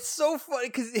 Yeah, it's so funny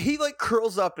because he like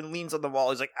curls up and leans on the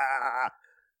wall. He's like, ah.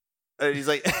 And he's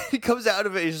like, he comes out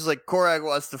of it. He's just like, Korag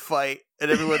wants to fight. And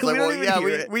everyone's like, well,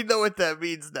 yeah, we know what that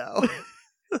means now.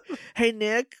 Hey,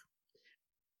 Nick,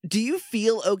 do you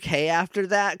feel okay after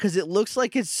that? Because it looks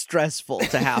like it's stressful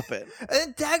to happen.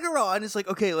 And Daggeron is like,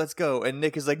 okay, let's go. And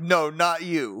Nick is like, no, not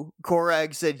you.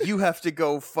 Korag said you have to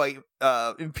go fight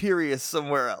Imperius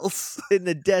somewhere else. In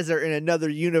the desert in another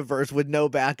universe with no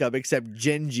backup except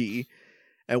Genji.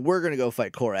 And we're going to go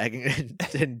fight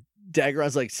Korag. And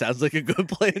Daggeron's like, sounds like a good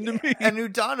plan to me. And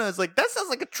Udana is like, that sounds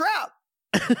like a trap.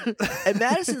 And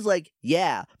Madison's like,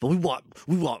 yeah, but we want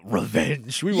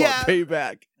revenge. We want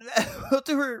payback. Well,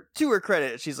 to her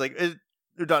credit, she's like,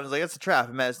 Udana's like, that's a trap.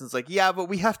 And Madison's like, yeah, but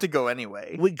we have to go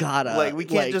anyway. We gotta. Like, we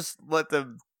can't just let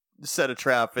them set a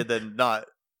trap and then not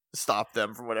stop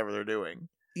them from whatever they're doing.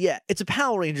 Yeah, it's a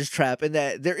Power Rangers trap in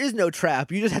that there is no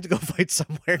trap. You just have to go fight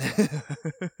somewhere.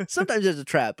 Sometimes there's a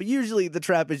trap, but usually the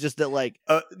trap is just that, like,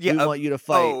 we want you to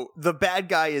fight. Oh, the bad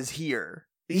guy is here.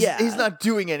 He's not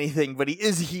doing anything, but he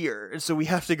is here, and so we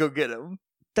have to go get him.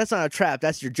 That's not a trap.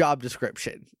 That's your job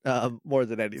description, more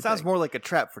than anything. Sounds more like a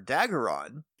trap for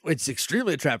Daggeron. It's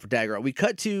extremely a trap for Daggeron. We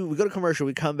go to commercial,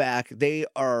 we come back. They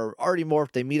are already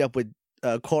morphed. They meet up with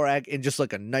Korag in just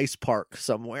like a nice park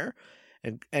somewhere.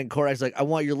 And Korag's like, I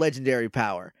want your legendary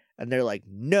power. And they're like,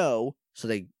 no. So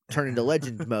they turn into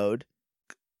legend mode,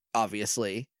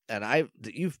 obviously. And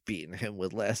you've beaten him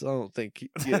with less. I don't think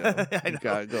you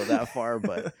gotta go that far.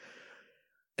 But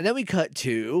and then we cut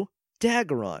to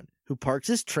Daggeron, who parks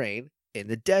his train in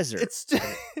the desert. It's the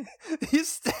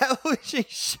establishing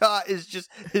shot is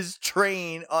just his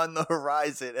train on the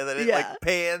horizon, and then it like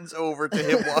pans over to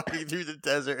him walking through the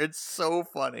desert. It's so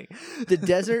funny. The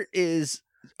desert is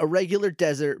a regular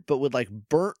desert, but with like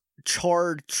burnt,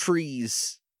 charred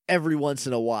trees every once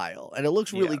in a while, and it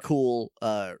looks really cool.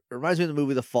 It reminds me of the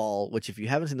movie The Fall, which if you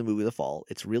haven't seen the movie The Fall,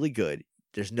 it's really good.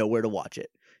 There's nowhere to watch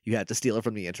it. You have to steal it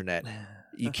from the internet.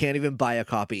 You can't even buy a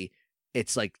copy.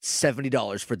 It's like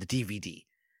 $70 for the DVD.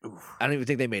 Oof. I don't even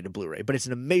think they made a Blu-ray, but it's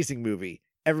an amazing movie.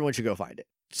 Everyone should go find it.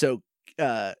 So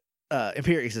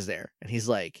Imperius is there, and he's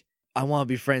like, I want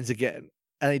to be friends again.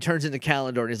 And he turns into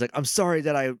Calendar, and he's like, I'm sorry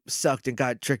that I sucked and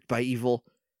got tricked by evil.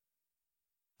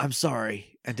 I'm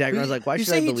sorry. And Daggeron's like, why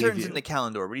should I believe you? He turns into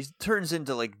Calendar, but he turns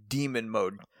into like demon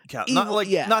mode.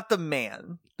 Not the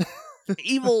man.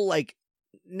 Evil, like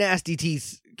nasty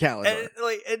teeth Calendar.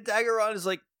 And Daggeron is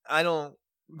like, I don't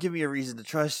give me a reason to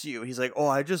trust you. He's like,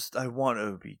 I want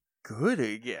to be good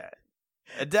again.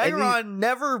 And Daggeron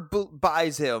never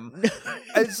buys him.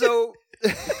 And so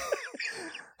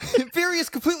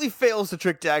Imperius completely fails to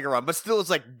trick Daggeron, but still is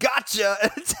like, gotcha,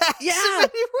 and attacks him anyway.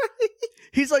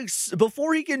 He's like,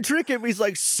 before he can trick him, he's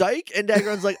like, psych, and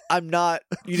Daggeron's like, I'm not,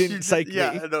 you didn't psych me.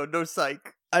 Yeah, no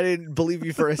psych. I didn't believe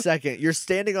you for a second. You're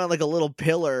standing on like a little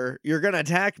pillar. You're gonna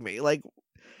attack me. Like,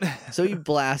 so he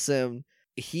blasts him.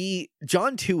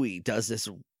 John Toohey does this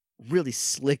really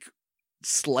slick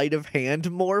sleight of hand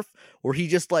morph where he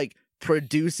just like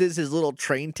produces his little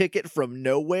train ticket from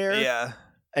nowhere. Yeah.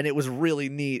 And it was really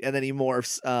neat. And then he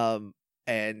morphs,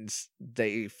 and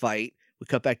they fight. We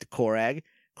cut back to Korag.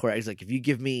 Korag's like, if you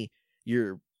give me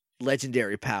your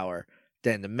legendary power,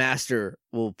 then the master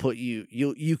will put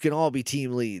you can all be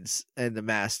team leads and the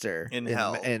master in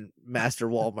hell. And Master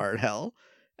Walmart hell.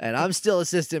 And I'm still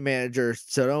assistant manager,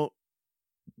 so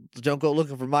don't go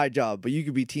looking for my job, but you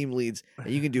can be team leads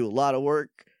and you can do a lot of work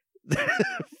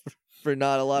for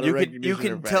not a lot of recognition. You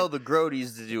can tell the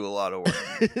Grodies to do a lot of work.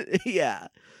 Yeah.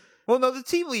 Well, no, the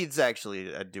team leads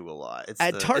actually do a lot. It's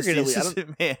at Target, it's the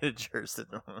assistant managers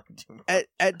that don't do much.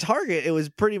 At Target, it was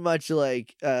pretty much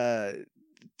like, Renee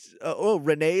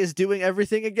is doing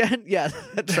everything again. Yeah,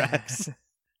 that tracks.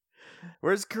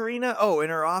 Where's Karina? Oh, in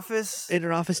her office. In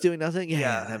her office doing nothing.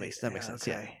 Yeah, that makes sense.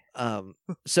 Okay. Yeah.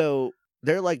 So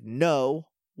they're like, no,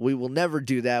 we will never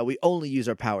do that. We only use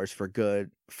our powers for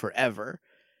good forever.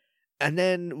 And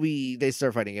then they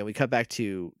start fighting again. We cut back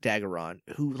to Daggeron,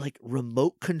 who like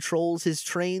remote controls his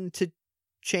train to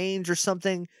change or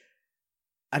something.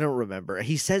 I don't remember.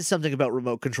 He says something about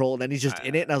remote control, and then he's just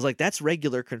in it. And I was like, that's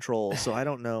regular control, so I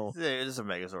don't know. It is a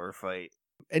Megazord fight.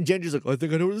 And Genji's like, I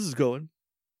think I know where this is going.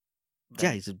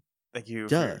 Yeah, he's a...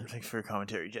 Thanks for your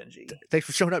commentary, Genji. Thanks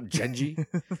for showing up, Genji.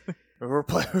 We're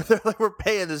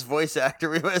paying this voice actor.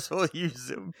 We might as well use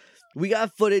him. We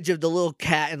got footage of the little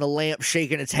cat in the lamp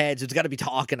shaking its head, so it's got to be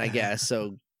talking, I guess.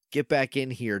 So get back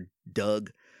in here,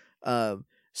 Doug.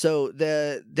 So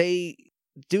they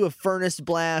do a furnace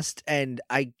blast, and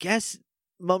I guess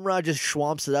Mum-Ra just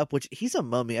swamps it up, which he's a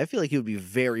mummy. I feel like he would be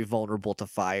very vulnerable to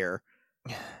fire.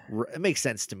 It makes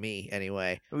sense to me,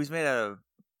 anyway. He's made out of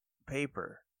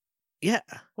paper. Yeah.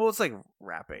 Well, it's like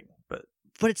wrapping, but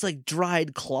it's like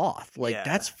dried cloth. Like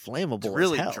that's flammable. It's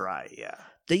really as hell. Dry. Yeah.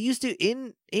 They used to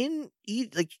in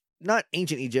like not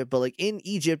ancient Egypt, but like in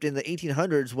Egypt in the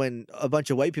 1800s, when a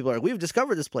bunch of white people are like, we've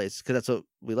discovered this place because that's what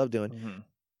we love doing. Mm-hmm.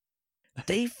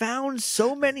 They found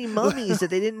so many mummies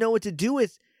that they didn't know what to do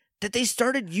with that they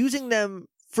started using them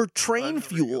for train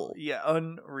fuel. Yeah,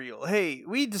 unreal. Hey,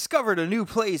 we discovered a new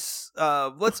place.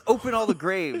 Let's open all the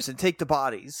graves and take the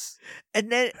bodies.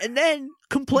 And then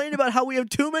complain about how we have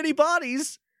too many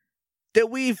bodies that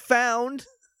we found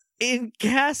in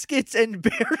caskets and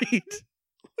buried.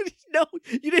 No,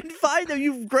 you didn't find them.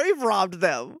 You grave robbed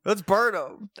them. Let's burn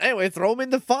them. Anyway, throw them in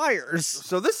the fires.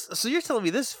 So you're telling me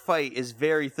this fight is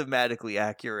very thematically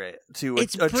accurate to a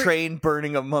It's train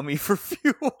burning a mummy for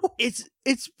fuel.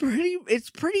 It's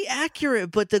pretty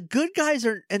accurate, but the good guys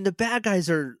and the bad guys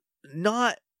are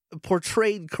not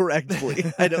portrayed correctly,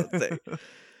 I don't think.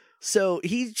 So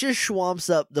he just swamps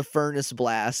up the furnace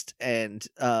blast, and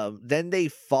then they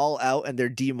fall out and they're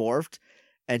demorphed.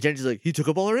 And Genji's like, he took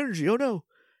up all our energy. Oh no.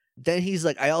 Then he's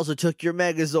like, I also took your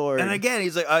Megazord. And again,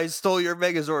 he's like, I stole your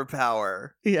Megazord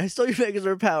power. Yeah, I stole your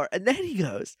Megazord power. And then he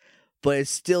goes, but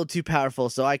it's still too powerful,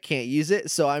 so I can't use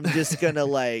it. So I'm just gonna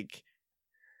like,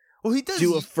 well, he does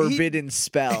do a forbidden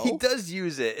spell. He does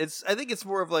use it. I think it's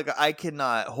more of like I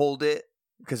cannot hold it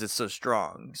because it's so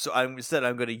strong. So instead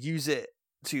I'm going to use it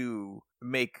to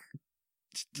make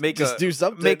do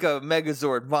something. Make a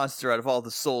Megazord monster out of all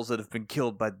the souls that have been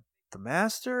killed by the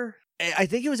Master. I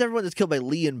think it was everyone that's killed by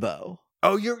Lee and Bo.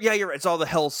 Oh, you're right. It's all the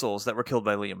Hell Souls that were killed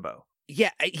by Lee and Bo. Yeah,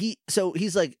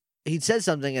 he's like, he said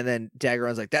something, and then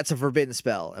Daggeron's like, that's a forbidden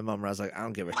spell. And Mumra's like, I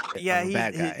don't give a shit. Yeah, I'm a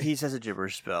bad guy. He says a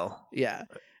gibberish spell. Yeah.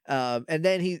 And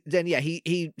then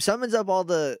he summons up all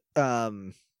the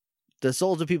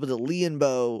souls of people that Lee and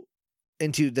Bo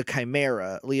into the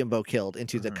Chimera. Lee and Bo killed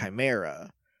into the Chimera.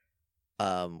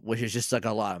 Which is just like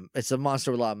it's a monster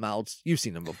with a lot of mouths. You've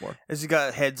seen them before. It's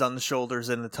got heads on the shoulders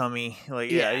and the tummy. Like,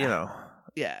 yeah, you know.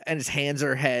 Yeah, and his hands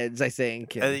are heads, I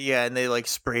think. And and they like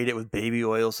sprayed it with baby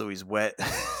oil so he's wet.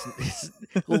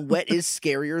 Well, wet is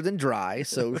scarier than dry,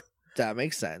 so that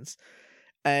makes sense.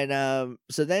 And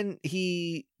so then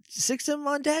he sicks him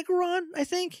on Daggeron, I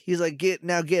think. He's like, get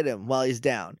him while he's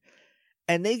down.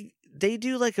 And they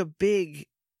do like a big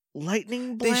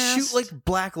lightning blast. They shoot like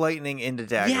black lightning into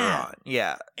Daggeron.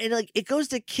 Yeah. And like it goes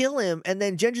to kill him, and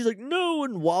then Genji's like, no,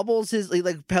 and wobbles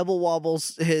pebble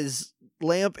wobbles his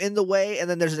lamp in the way, and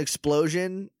then there's an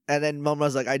explosion, and then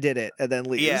Momo's like, I did it, and then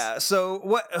leaves. Yeah, so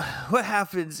what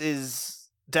happens is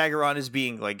Daggeron is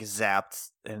being like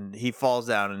zapped, and he falls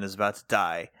down and is about to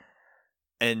die.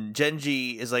 And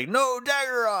Genji is like, no,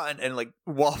 Daggeron! And like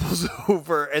wobbles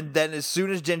over, and then as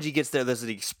soon as Genji gets there, there's an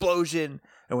explosion,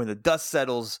 and when the dust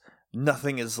settles,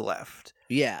 nothing is left.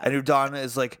 Yeah. And Udana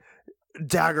is like,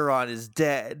 Daggeron is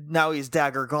dead. Now he's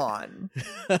Dagger gone.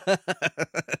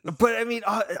 But I mean,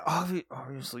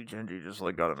 obviously Genji just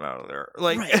like got him out of there.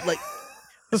 Like, right, like,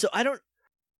 so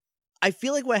I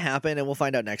feel like what happened, and we'll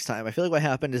find out next time. I feel like what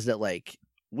happened is that like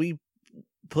I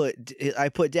put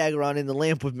Daggeron in the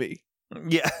lamp with me.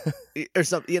 Yeah, or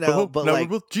something, you know. But now like,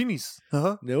 we're both genies.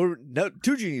 No,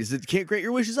 two genies that can't grant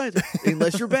your wishes either,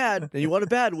 unless you're bad and you want a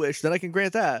bad wish. Then I can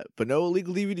grant that, but no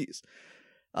illegal DVDs.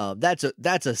 That's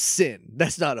a sin.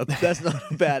 That's not a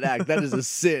bad act. That is a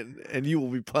sin, and you will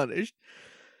be punished.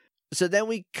 So then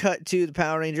we cut to the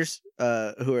Power Rangers,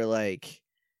 who are like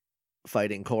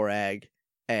fighting Korag,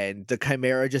 and the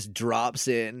Chimera just drops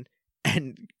in.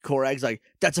 And Korag's like,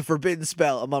 that's a forbidden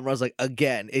spell. And Mumra's like,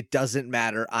 again, it doesn't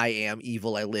matter. I am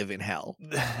evil. I live in hell.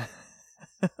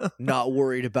 Not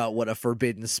worried about what a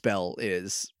forbidden spell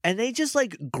is. And they just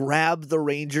like grab the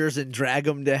Rangers and drag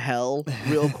them to hell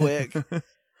real quick.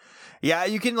 Yeah,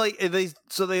 you can like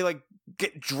they like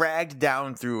get dragged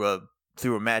down through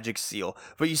a magic seal,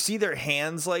 but you see their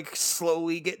hands like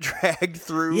slowly get dragged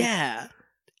through. Yeah.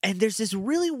 And there's this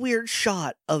really weird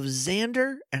shot of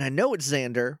Xander, and I know it's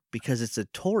Xander because it's a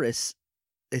Taurus.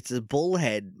 It's a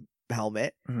bullhead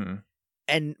helmet. Mm-hmm.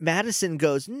 And Madison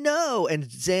goes, no, and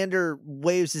Xander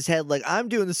waves his head like, I'm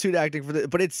doing the suit acting for this,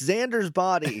 but it's Xander's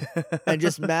body. And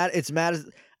just it's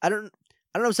Madison. I don't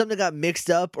know if something got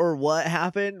mixed up or what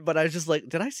happened, but I was just like,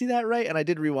 did I see that right? And I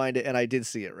did rewind it, and I did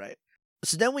see it right.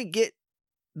 So then we get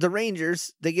the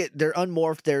Rangers. They're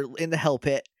unmorphed. They're in the hell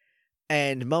pit.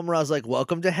 And Mumra's like,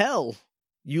 welcome to hell.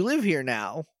 You live here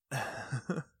now.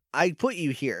 I put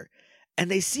you here. And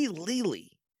they see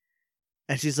Lily.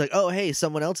 And she's like, oh, hey,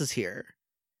 someone else is here.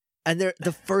 And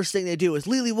the first thing they do is,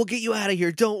 Lily, we'll get you out of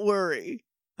here. Don't worry.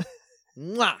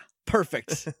 Mwah.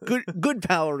 Perfect. Good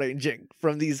power ranging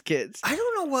from these kids. I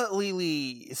don't know what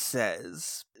Lily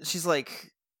says. She's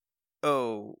like,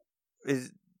 oh,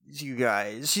 you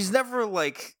guys. She's never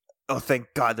like, oh,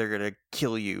 thank God they're gonna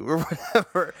kill you or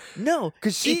whatever. No,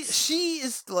 because she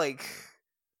is like,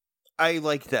 I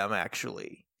like them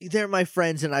actually. They're my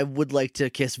friends, and I would like to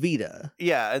kiss Vita.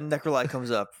 Yeah, and Necrolite comes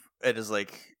up and is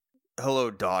like,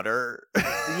 "Hello, daughter."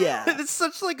 Yeah, and it's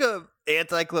such like a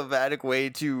anticlimactic way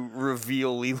to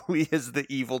reveal Lily as the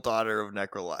evil daughter of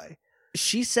Necrolite.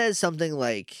 She says something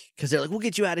like, because they're like, we'll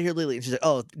get you out of here, Lily, and she's like,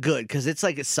 oh, good, because it's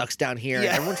like it sucks down here.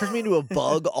 Yeah. Everyone turns me into a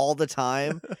bug all the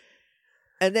time.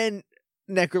 And then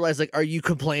Necrolize's like, are you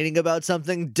complaining about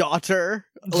something, daughter?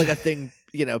 Like a thing,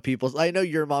 people. I know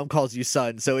your mom calls you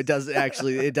son, so it does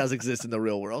exist in the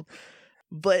real world.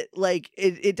 But like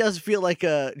it does feel like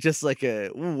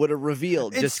what a reveal.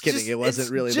 Just kidding. It wasn't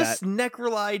really that. Just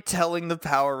Necroli telling the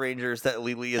Power Rangers that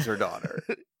Lily is her daughter.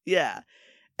 Yeah.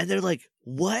 And they're like,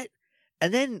 what?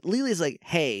 And then Lily's like,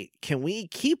 hey, can we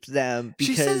keep them?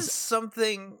 Because she says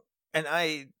something, and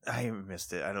I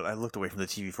missed it. I looked away from the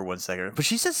TV for 1 second. But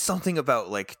she says something about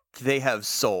like they have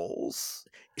souls.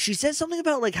 She says something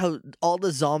about like how all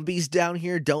the zombies down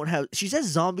here don't have. She says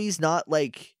zombies, not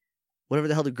like whatever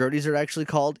the hell the Grodies are actually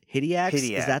called. Hidiacs?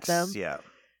 Is that them? Yeah.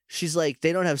 She's like,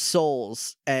 they don't have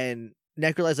souls. And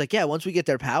Necrolize's like, yeah, once we get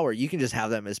their power, you can just have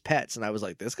them as pets. And I was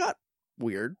like, this got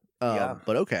weird. But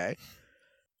okay.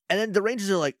 And then the Rangers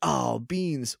are like, oh,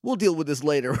 beans, we'll deal with this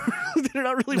later. They're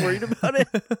not really worried about it.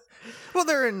 Well,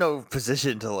 they're in no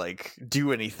position to like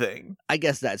do anything. I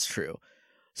guess that's true.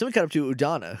 So we cut up to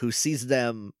Udana, who sees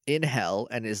them in hell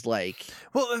and is like,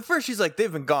 well, at first she's like,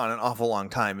 they've been gone an awful long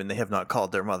time and they have not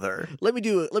called their mother. Let me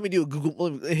do a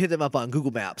Google, hit them up on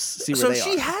Google Maps, see where they are.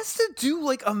 So she has to do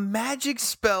like a magic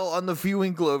spell on the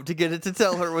viewing globe to get it to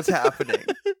tell her what's happening.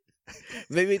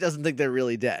 Maybe it doesn't think they're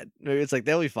really dead. Maybe it's like,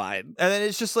 they'll be fine. And then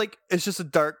it's just a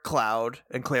dark cloud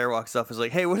and Claire walks up and is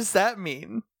like, hey, what does that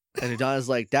mean? And Udana's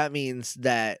like, that means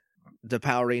that the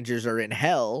Power Rangers are in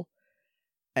hell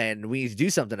and we need to do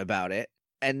something about it.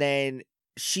 And then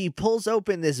she pulls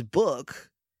open this book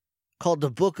called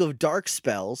the Book of Dark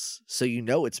Spells, so you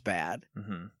know it's bad.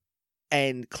 Mm-hmm.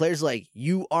 And Claire's like,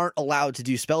 you aren't allowed to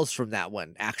do spells from that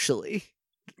one, actually.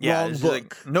 Yeah, Wrong book.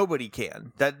 Like, nobody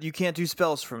can. That you can't do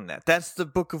spells from that. That's the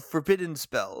Book of Forbidden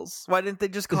Spells. Why didn't they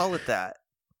just call it that?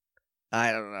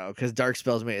 I don't know, because dark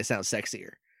spells made it sound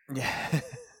sexier. Yeah.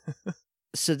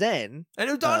 So then... And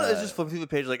Udana is just flipping through the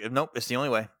page like, nope, it's the only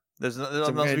way. There's nothing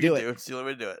else we can do. It's the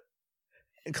only way to do it.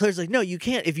 And Claire's like, no, you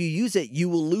can't. If you use it, you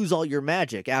will lose all your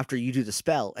magic after you do the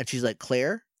spell. And she's like,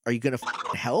 Claire, are you going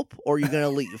to help or are you going to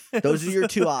leave? Those are your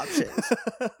two options.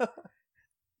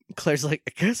 Claire's like,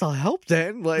 I guess I'll help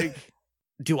then. Like,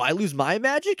 do I lose my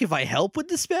magic if I help with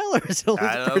the spell, or is it only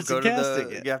the person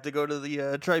casting it? You have to go to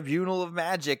the Tribunal of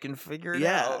Magic and figure it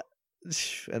out.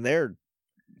 And they're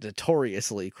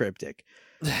notoriously cryptic.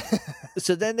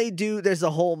 So then there's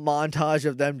a whole montage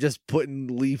of them just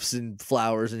putting leaves and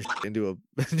flowers and into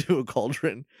a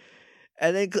cauldron.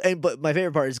 But my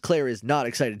favorite part is Claire is not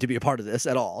excited to be a part of this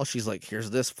at all. She's like,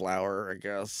 here's this flower, I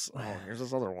guess. Oh, here's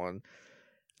this other one.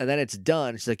 And then it's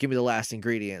done. She's like, give me the last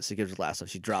ingredient. So she gives her the last one.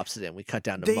 She drops it in. We cut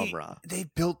down to Mumra. They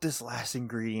built this last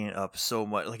ingredient up so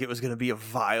much. Like it was going to be a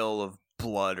vial of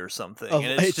blood or something. And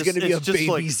it's going to be a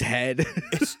baby's head.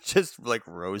 It's just like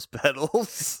rose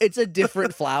petals. It's a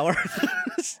different flower.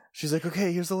 She's like,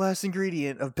 okay, here's the last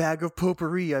ingredient, a bag of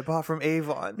potpourri I bought from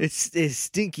Avon. It's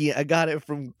stinky. I got it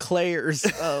from Claire's.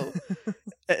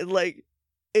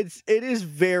 It is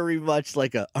very much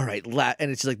like all right,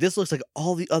 and it's like, this looks like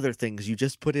all the other things you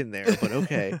just put in there, but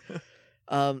okay.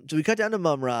 So we cut down to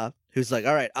Mumra, who's like,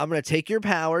 all right, I'm going to take your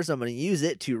powers. I'm going to use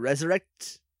it to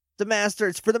resurrect the master.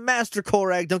 It's for the master,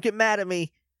 Korag. Don't get mad at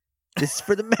me. This is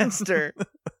for the master.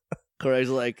 Korag's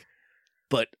like,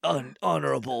 but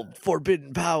honorable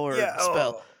forbidden power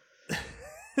spell.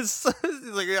 He's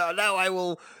like, yeah, now I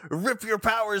will rip your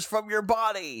powers from your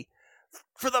body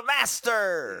for the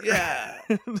master. Yeah.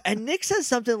 And Nick says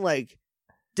something like,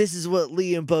 this is what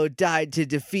Lee and Bo died to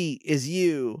defeat, is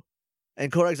you. And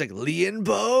Korag's like, Lee and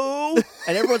Bo?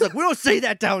 And everyone's like, we don't say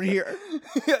that down here.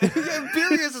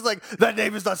 Imperius is like, that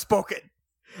name is not spoken.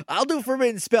 I'll do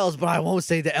forbidden spells, but I won't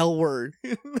say the L word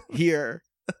here.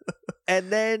 And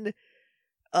then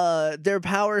their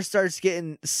power starts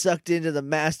getting sucked into the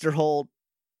master hold.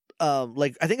 I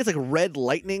think it's like red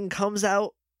lightning comes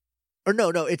out. Or no,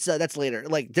 it's that's later.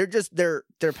 Like their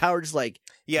power just like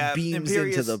beams Imperius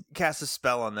into the casts a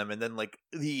spell on them, and then like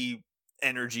the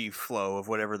energy flow of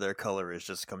whatever their color is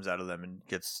just comes out of them and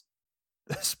gets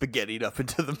spaghettied up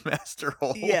into the master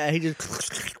hole. Yeah, he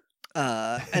just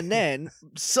and then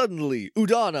suddenly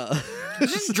Udana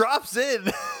just drops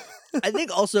in. I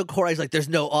think also Korag's like, there's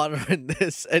no honor in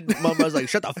this, and Mumra's like,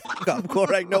 shut the fuck up,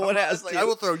 Korag. No one has to. I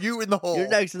will throw you in the hole. You're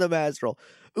next to the master hole.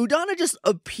 Udana just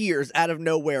appears out of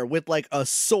nowhere with like a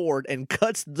sword and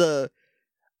cuts the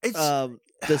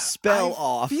spell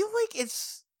off. I feel like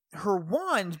it's her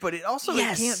wand, but it also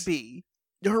it can't be.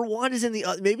 Her wand is in the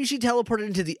maybe she teleported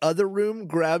into the other room,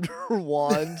 grabbed her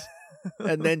wand,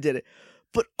 and then did it.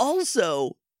 But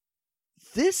also,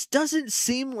 this doesn't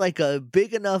seem like a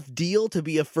big enough deal to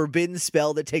be a forbidden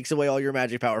spell that takes away all your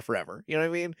magic power forever. You know what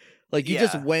I mean? Like you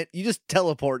just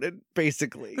teleported,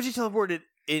 basically. But you teleported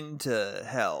into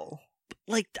hell.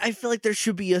 Like, I feel like there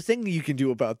should be a thing that you can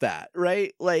do about that,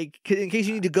 right? Like, in case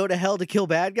you need to go to hell to kill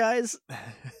bad guys.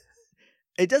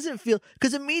 It doesn't feel,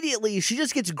 because immediately she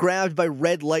just gets grabbed by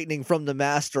red lightning from the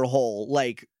master hole,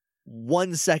 like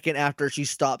 1 second after she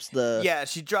stops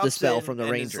she drops the spell in from the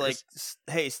and Rangers. is like,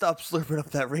 hey, stop slurping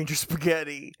up that Ranger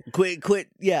spaghetti. Quit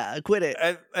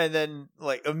it. And then,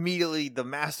 like, immediately the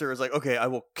master is like, okay, I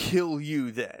will kill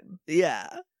you then. Yeah.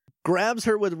 Grabs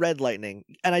her with red lightning.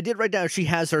 And I did write down she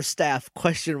has her staff, ?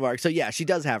 So yeah, she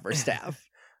does have her staff.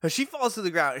 She falls to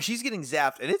the ground and she's getting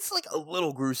zapped, and it's like a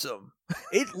little gruesome.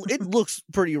 It looks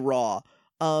pretty raw.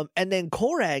 And then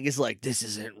Korag is like, this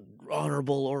isn't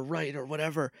honorable or right or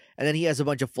whatever. And then he has a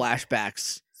bunch of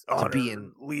flashbacks Honor, to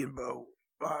being Lianbo.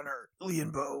 Honor,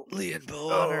 Lianbo.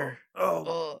 honor.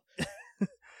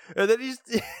 And then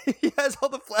he has all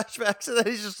the flashbacks, and then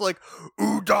he's just like,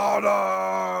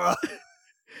 Udana!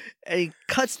 And he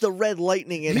cuts the red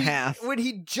lightning in half. When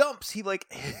he jumps, he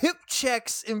like hip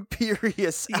checks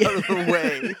Imperius out of the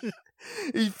way.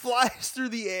 He flies through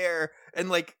the air and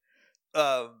like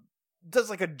does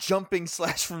like a jumping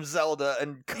slash from Zelda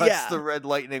and cuts the red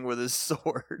lightning with his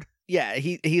sword. Yeah,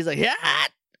 he's like, yeah,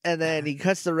 and then he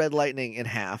cuts the red lightning in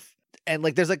half. And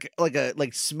like there's like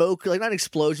a smoke, like not an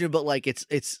explosion, but like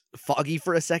it's foggy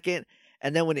for a second.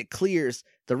 And then when it clears,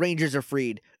 the Rangers are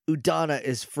freed. Udana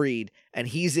is freed, and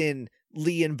he's in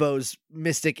Lianbo's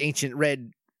mystic ancient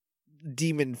red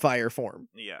demon fire form.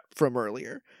 Yeah, from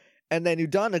earlier. And then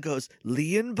Udana goes,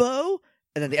 Lianbo?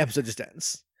 And then the episode just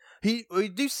ends. We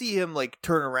do see him like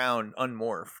turn around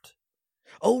unmorphed.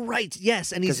 Oh right,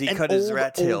 yes, and he's he an cut old, his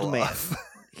rat tail old man. off.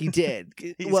 He did.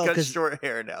 He's well, got short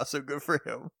hair now, so good for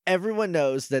him. Everyone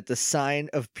knows that the sign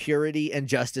of purity and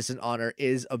justice and honor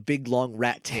is a big long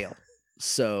rat tail.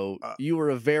 So you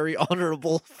were a very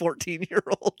honorable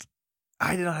 14-year-old.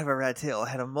 I did not have a rat tail. I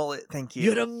had a mullet. Thank you. You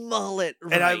had a mullet,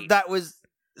 right? And that was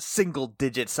single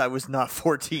digits. I was not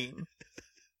 14.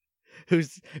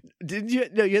 Didn't you?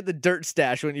 No, you had the dirt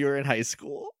stash when you were in high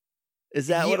school. Is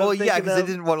that what I'm thinking yeah, because I of?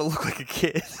 didn't want to look like a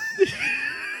kid.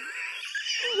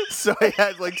 So I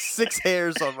had like 6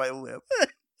 hairs on my lip.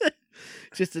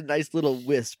 Just a nice little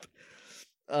wisp.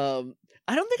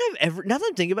 I don't think I've ever, now that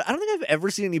I'm thinking about it, I don't think I've ever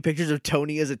seen any pictures of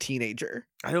Tony as a teenager.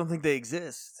 I don't think they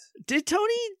exist. Did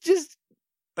Tony just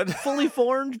fully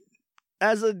formed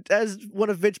as one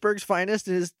of Fitchburg's finest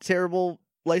in his terrible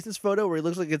license photo where he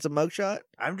looks like it's a mugshot?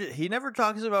 He never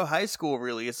talks about high school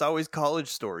really. It's always college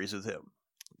stories with him.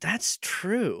 That's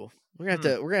true. We're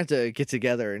gonna have to get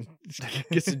together and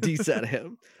get some deets out of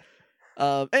him.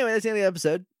 Anyway, that's the end of the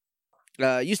episode.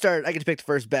 You start. I get to pick the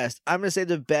first best. I'm gonna say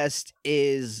the best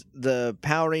is the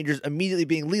Power Rangers immediately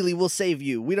being, Lily, we'll save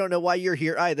you. We don't know why you're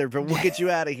here either, but we'll get you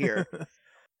out of here.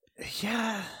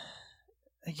 Yeah.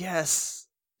 Yes.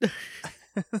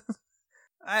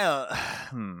 I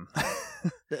don't.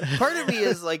 Part of me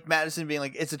is like Madison being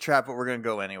like, it's a trap, but we're gonna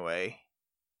go anyway.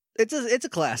 It's a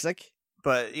classic.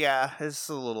 But yeah, it's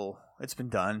been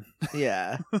done.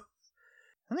 Yeah. I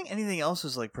don't think anything else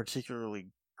is like particularly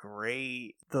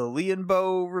great. The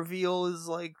Lianbo reveal is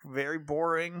like very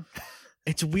boring.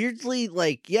 It's weirdly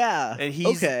like, yeah. And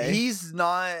he's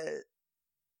not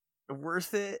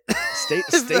worth it. Stay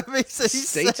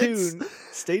tuned.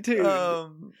 Stay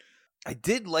tuned. I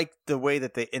did like the way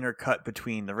that they intercut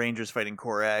between the Rangers fighting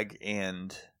Korag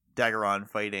and Daggeron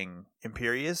fighting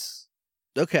Imperius.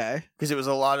 Okay. Because it was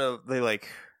a lot of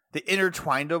they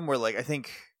intertwined them where like I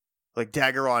think like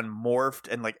Daggeron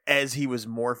morphed and like as he was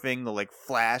morphing the like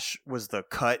flash was the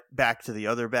cut back to the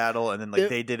other battle and then like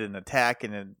they did an attack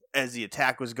and then as the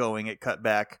attack was going it cut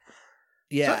back.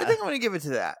 Yeah. So I think I'm going to give it to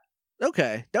that.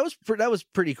 Okay. That was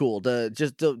pretty cool.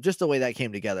 Just the way that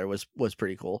came together was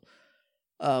pretty cool.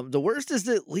 The worst is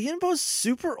that Lianbo's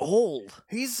super old.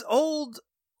 He's old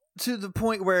to the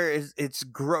point where it's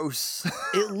gross.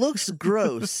 It looks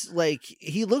gross. Like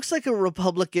he looks like a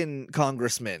Republican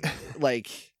congressman.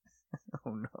 Like,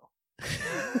 oh no.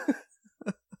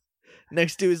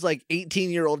 Next to his like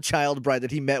 18-year-old child bride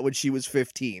that he met when she was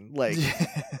 15. Like,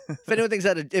 if anyone thinks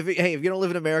that, if you don't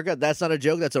live in America, that's not a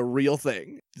joke. That's a real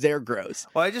thing. They're gross.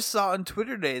 Well, I just saw on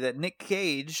Twitter today that Nick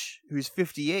Cage, who's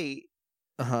 58,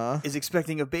 is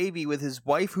expecting a baby with his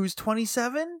wife, who's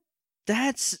 27.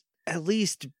 That's at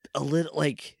least a little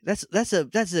like that's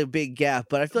a big gap,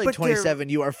 but I feel like 27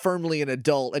 you are firmly an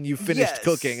adult and you finished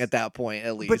cooking at that point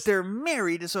at least. But they're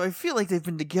married, so I feel like they've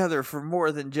been together for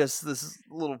more than just this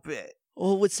little bit.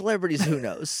 Well, with celebrities, who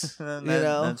knows? You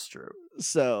know, that's true.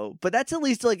 So, but that's at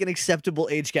least like an acceptable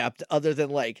age gap, other than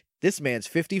like this man's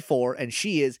 54 and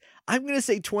she is, I'm gonna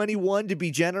say 21 to be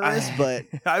generous, but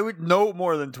I would know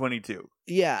more than 22.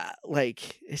 Yeah,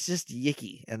 like, it's just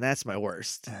yicky, and that's my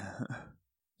worst.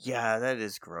 Yeah, that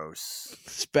is gross.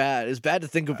 It's bad. It's bad to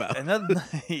think about. And then,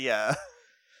 yeah.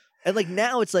 And like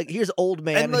now it's like, here's old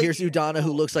man, and like, here's Udana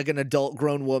who looks like an adult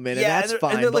grown woman, and that's and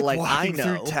fine, they're, but like I walking know.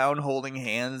 through town holding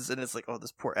hands, and it's like, oh,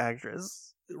 this poor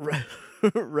actress. Right.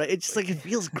 It's just like, it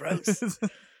feels gross.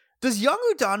 Does young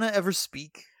Udana ever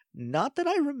speak? Not that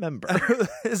I remember.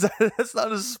 That's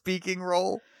not a speaking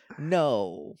role?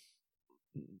 No.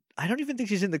 I don't even think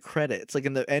she's in the credits. Like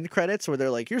in the end credits where they're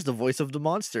like, here's the voice of the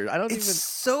monster. It's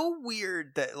so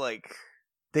weird that like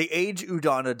they age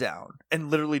Udana down and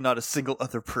literally not a single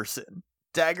other person.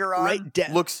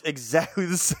 Daggeron looks exactly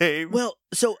the same. Well,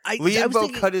 so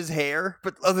Lianbo cut his hair,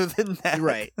 but other than that,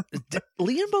 right.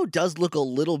 Lianbo does look a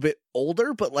little bit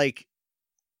older, but like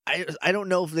I don't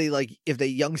know if they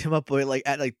younged him up or like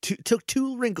took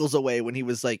 2 wrinkles away when he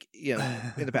was like, you know,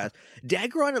 in the past.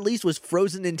 Daggeron at least was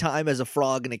frozen in time as a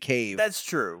frog in a cave. That's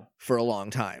true. For a long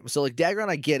time. So like Daggeron,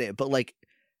 I get it, but like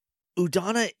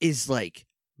Udana is like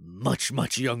much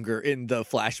younger in the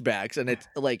flashbacks, and it's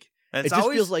like it just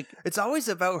feels like it's always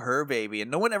about her baby,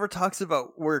 and no one ever talks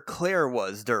about where Claire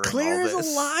was during Claire all this.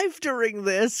 is alive during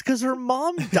this because her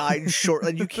mom died short,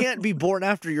 and you can't be born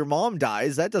after your mom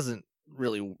dies. That doesn't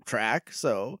really track.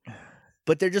 So,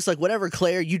 but they're just like, whatever,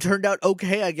 Claire, you turned out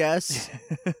okay, I guess.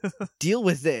 Deal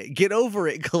with it. Get over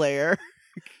it, Claire.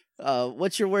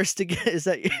 What's your worst to get? Is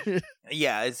that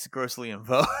Yeah, it's grossly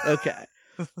involved. Okay.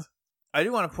 I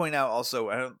do want to point out also,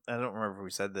 I don't remember if we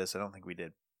said this. I don't think we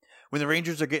did. When the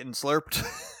Rangers are getting slurped,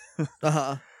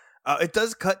 it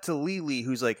does cut to Lily,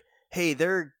 who's like, "Hey,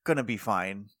 they're gonna be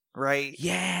fine, right?"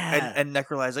 Yeah. And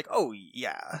Necroli's like, "Oh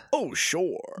yeah, oh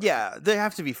sure, yeah, they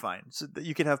have to be fine, so that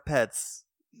you can have pets."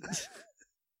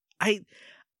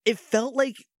 It felt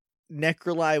like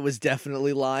Necroli was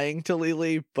definitely lying to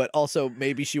Lily, but also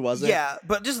maybe she wasn't. Yeah,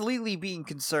 but just Lily being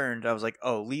concerned, I was like,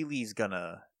 "Oh, Lily's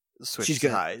gonna switch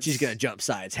sides. She's gonna jump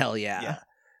sides. Hell yeah." Yeah.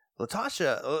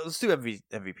 Latasha, let's do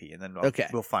MVP, and then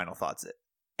we'll final thoughts it.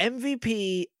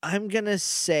 MVP, I'm gonna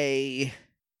say,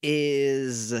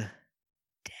 is Daggeron?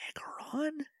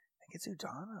 I think it's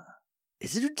Udana.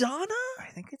 Is it Udana? I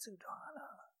think it's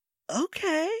Udana.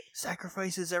 Okay.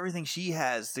 Sacrifices everything she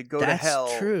has to go to hell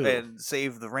and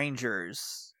save the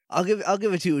Rangers. I'll give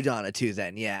it to Udana too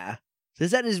then, yeah.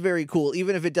 Because that is very cool,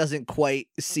 even if it doesn't quite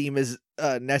seem as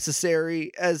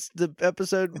necessary as the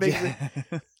episode makes it.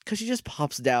 Because she just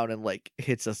pops down and like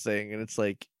hits a thing, and it's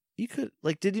like, you could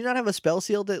like, did you not have a spell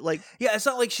seal that like? Yeah, it's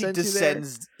not like she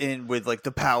descends in with like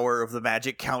the power of the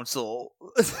Magic Council,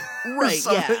 right?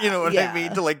 Yeah, you know what I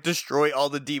mean, to like destroy all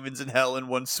the demons in hell in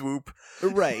one swoop.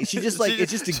 Right. She just like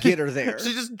it's just to get her there.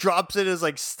 She just drops it as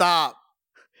like, stop.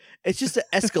 It's just an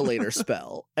escalator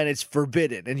spell, and it's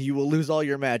forbidden, and you will lose all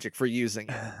your magic for using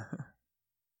it.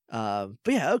 But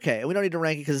yeah, okay. We don't need to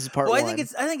rank it because this is part 1. I think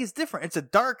it's different. It's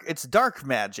dark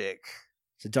magic.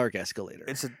 It's a dark escalator.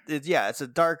 It's a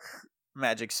dark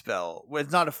magic spell. Well,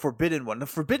 it's not a forbidden one. The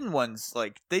forbidden ones,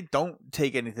 like, they don't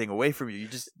take anything away from you.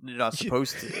 You're not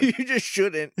supposed to. You just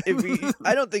shouldn't.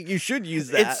 I don't think you should use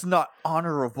that. It's not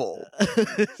honorable.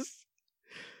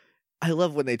 I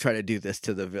love when they try to do this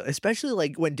to the villain, especially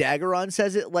like when Daggeron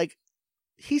says it. Like,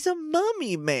 he's a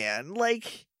mummy man.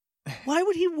 Like, why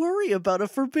would he worry about a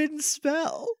forbidden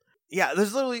spell? Yeah,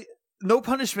 there's literally no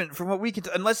punishment from what we can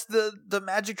unless the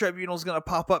Magic Tribunal is going to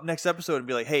pop up next episode and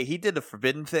be like, hey, he did a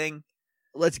forbidden thing.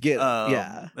 Let's get him.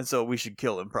 Yeah. And so we should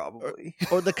kill him probably.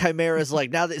 Or the Chimera's like,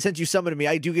 now that since you summoned me,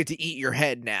 I do get to eat your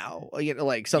head now. You know,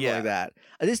 like something like that.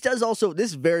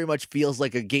 This very much feels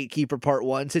like a Gatekeeper Part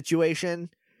 1 situation.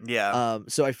 Yeah.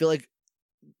 So I feel like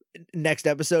next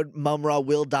episode, Mum-Ra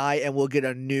will die and we'll get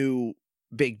a new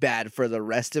big bad for the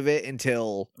rest of it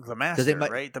until the Master,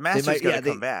 right? The Master's gotta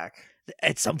come back.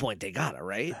 At some point they gotta,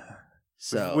 right?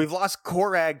 So we've lost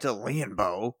Korag to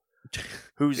Lianbo,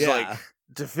 who's like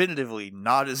definitively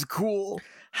not as cool.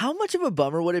 How much of a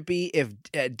bummer would it be if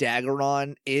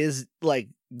Daggeron is like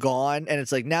gone and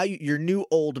it's like now your new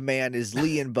old man is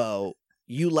Lianbo?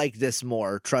 You like this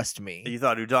more, trust me. You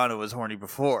thought Udana was horny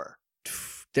before.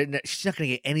 She's not going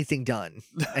to get anything done.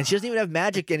 And she doesn't even have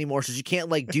magic anymore, so she can't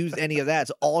like do any of that.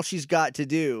 So all she's got to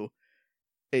do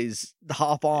is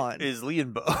hop on. Is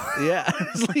Lianbo. Yeah,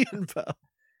 is Lianbo.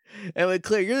 And like,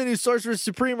 Claire, you're the new Sorceress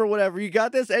Supreme or whatever. You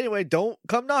got this? Anyway, don't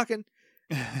come knocking.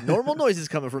 Normal noises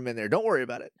coming from in there. Don't worry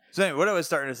about it. So anyway, what I was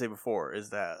starting to say before is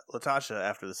that Latasha,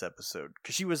 after this episode,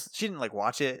 because she didn't like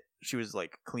watch it. She was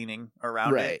like cleaning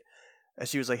around it. And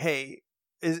she was like, hey,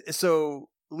 so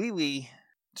Lily,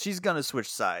 she's going to switch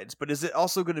sides, but is it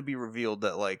also going to be revealed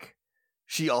that like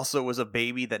she also was a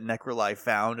baby that Necroli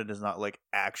found and is not like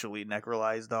actually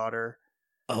Necroli's daughter?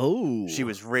 Oh. She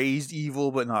was raised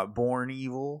evil, but not born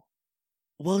evil.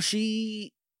 Well,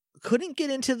 she couldn't get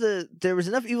into there was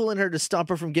enough evil in her to stop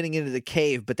her from getting into the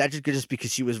cave, but that's just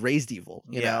because she was raised evil,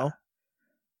 you know?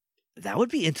 That would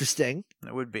be interesting.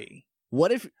 It would be.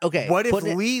 What if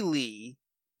Lily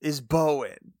is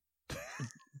Bowen?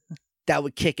 That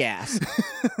would kick ass.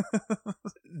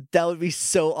 That would be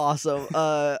so awesome.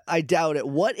 I doubt it.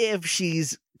 What if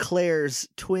she's Claire's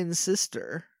twin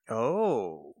sister?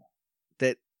 Oh.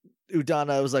 That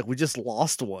Udana was like, we just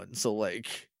lost one, so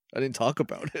like I didn't talk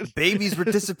about it. Babies were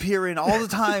disappearing all the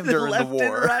time during the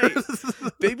war. Right.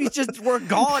 Babies just were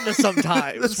gone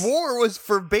sometimes. This war was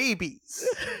for babies.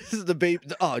 This is the baby.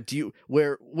 Oh,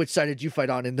 which side did you fight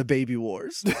on in the baby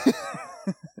wars?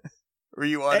 Were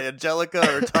you on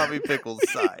Angelica or Tommy Pickles'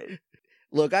 side?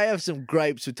 Look, I have some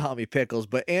gripes with Tommy Pickles,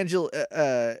 but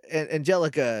Angelica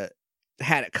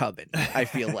had it coming, I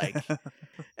feel like.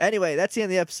 Anyway, that's the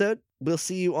end of the episode. We'll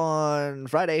see you on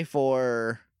Friday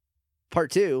for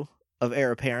part 2 of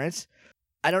Heir Apparent.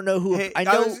 I don't know who...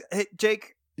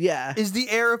 Jake? Yeah. Is the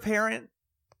heir apparent?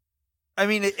 I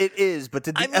mean, it is, but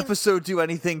did the episode do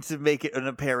anything to make it an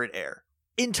apparent heir?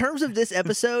 In terms of this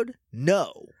episode,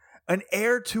 no. An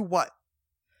heir to what?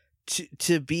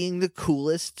 To being the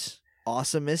coolest,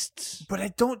 awesomest. But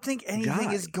I don't think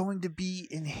anything is going to be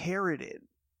inherited.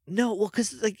 No, well,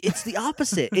 because like it's the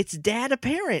opposite. It's dad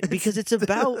apparent because it's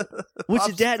about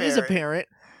which dad is a parent,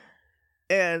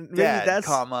 and maybe that's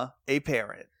a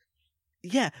parent.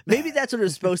 Yeah, maybe that's what it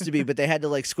was supposed to be, but they had to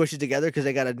like squish it together because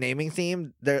they got a naming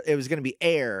theme. It was going to be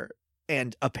heir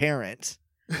and a parent.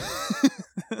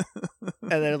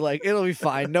 And then like it'll be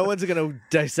fine. No one's gonna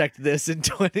dissect this in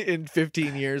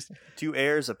 15 years. 2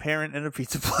 heirs, a parent, and a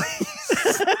pizza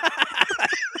place.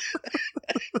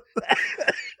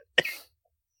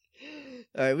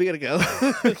 All right, we gotta go.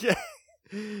 Okay.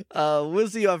 We'll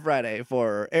see you on Friday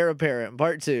for Heir Apparent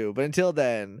Part 2. But until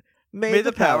then, may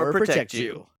the power protect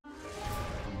you.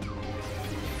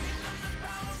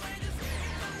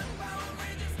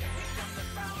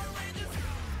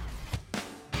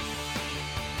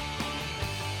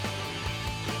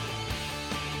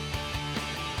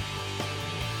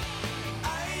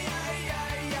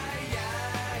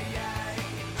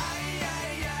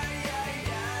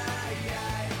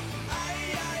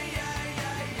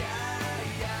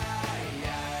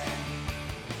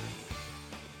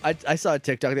 I saw a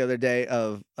TikTok the other day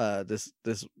of this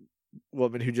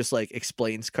woman who just like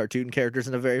explains cartoon characters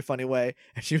in a very funny way,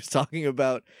 and she was talking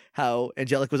about how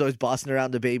Angelica was always bossing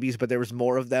around the babies, but there was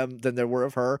more of them than there were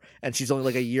of her, and she's only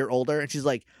like a year older, and she's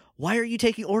like, "Why are you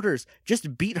taking orders?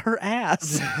 Just beat her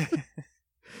ass."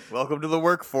 Welcome to the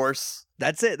workforce.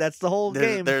 That's it. That's the whole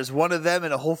game. There's one of them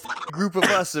and a whole group of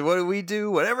us, and what do?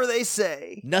 Whatever they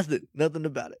say. Nothing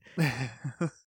about it.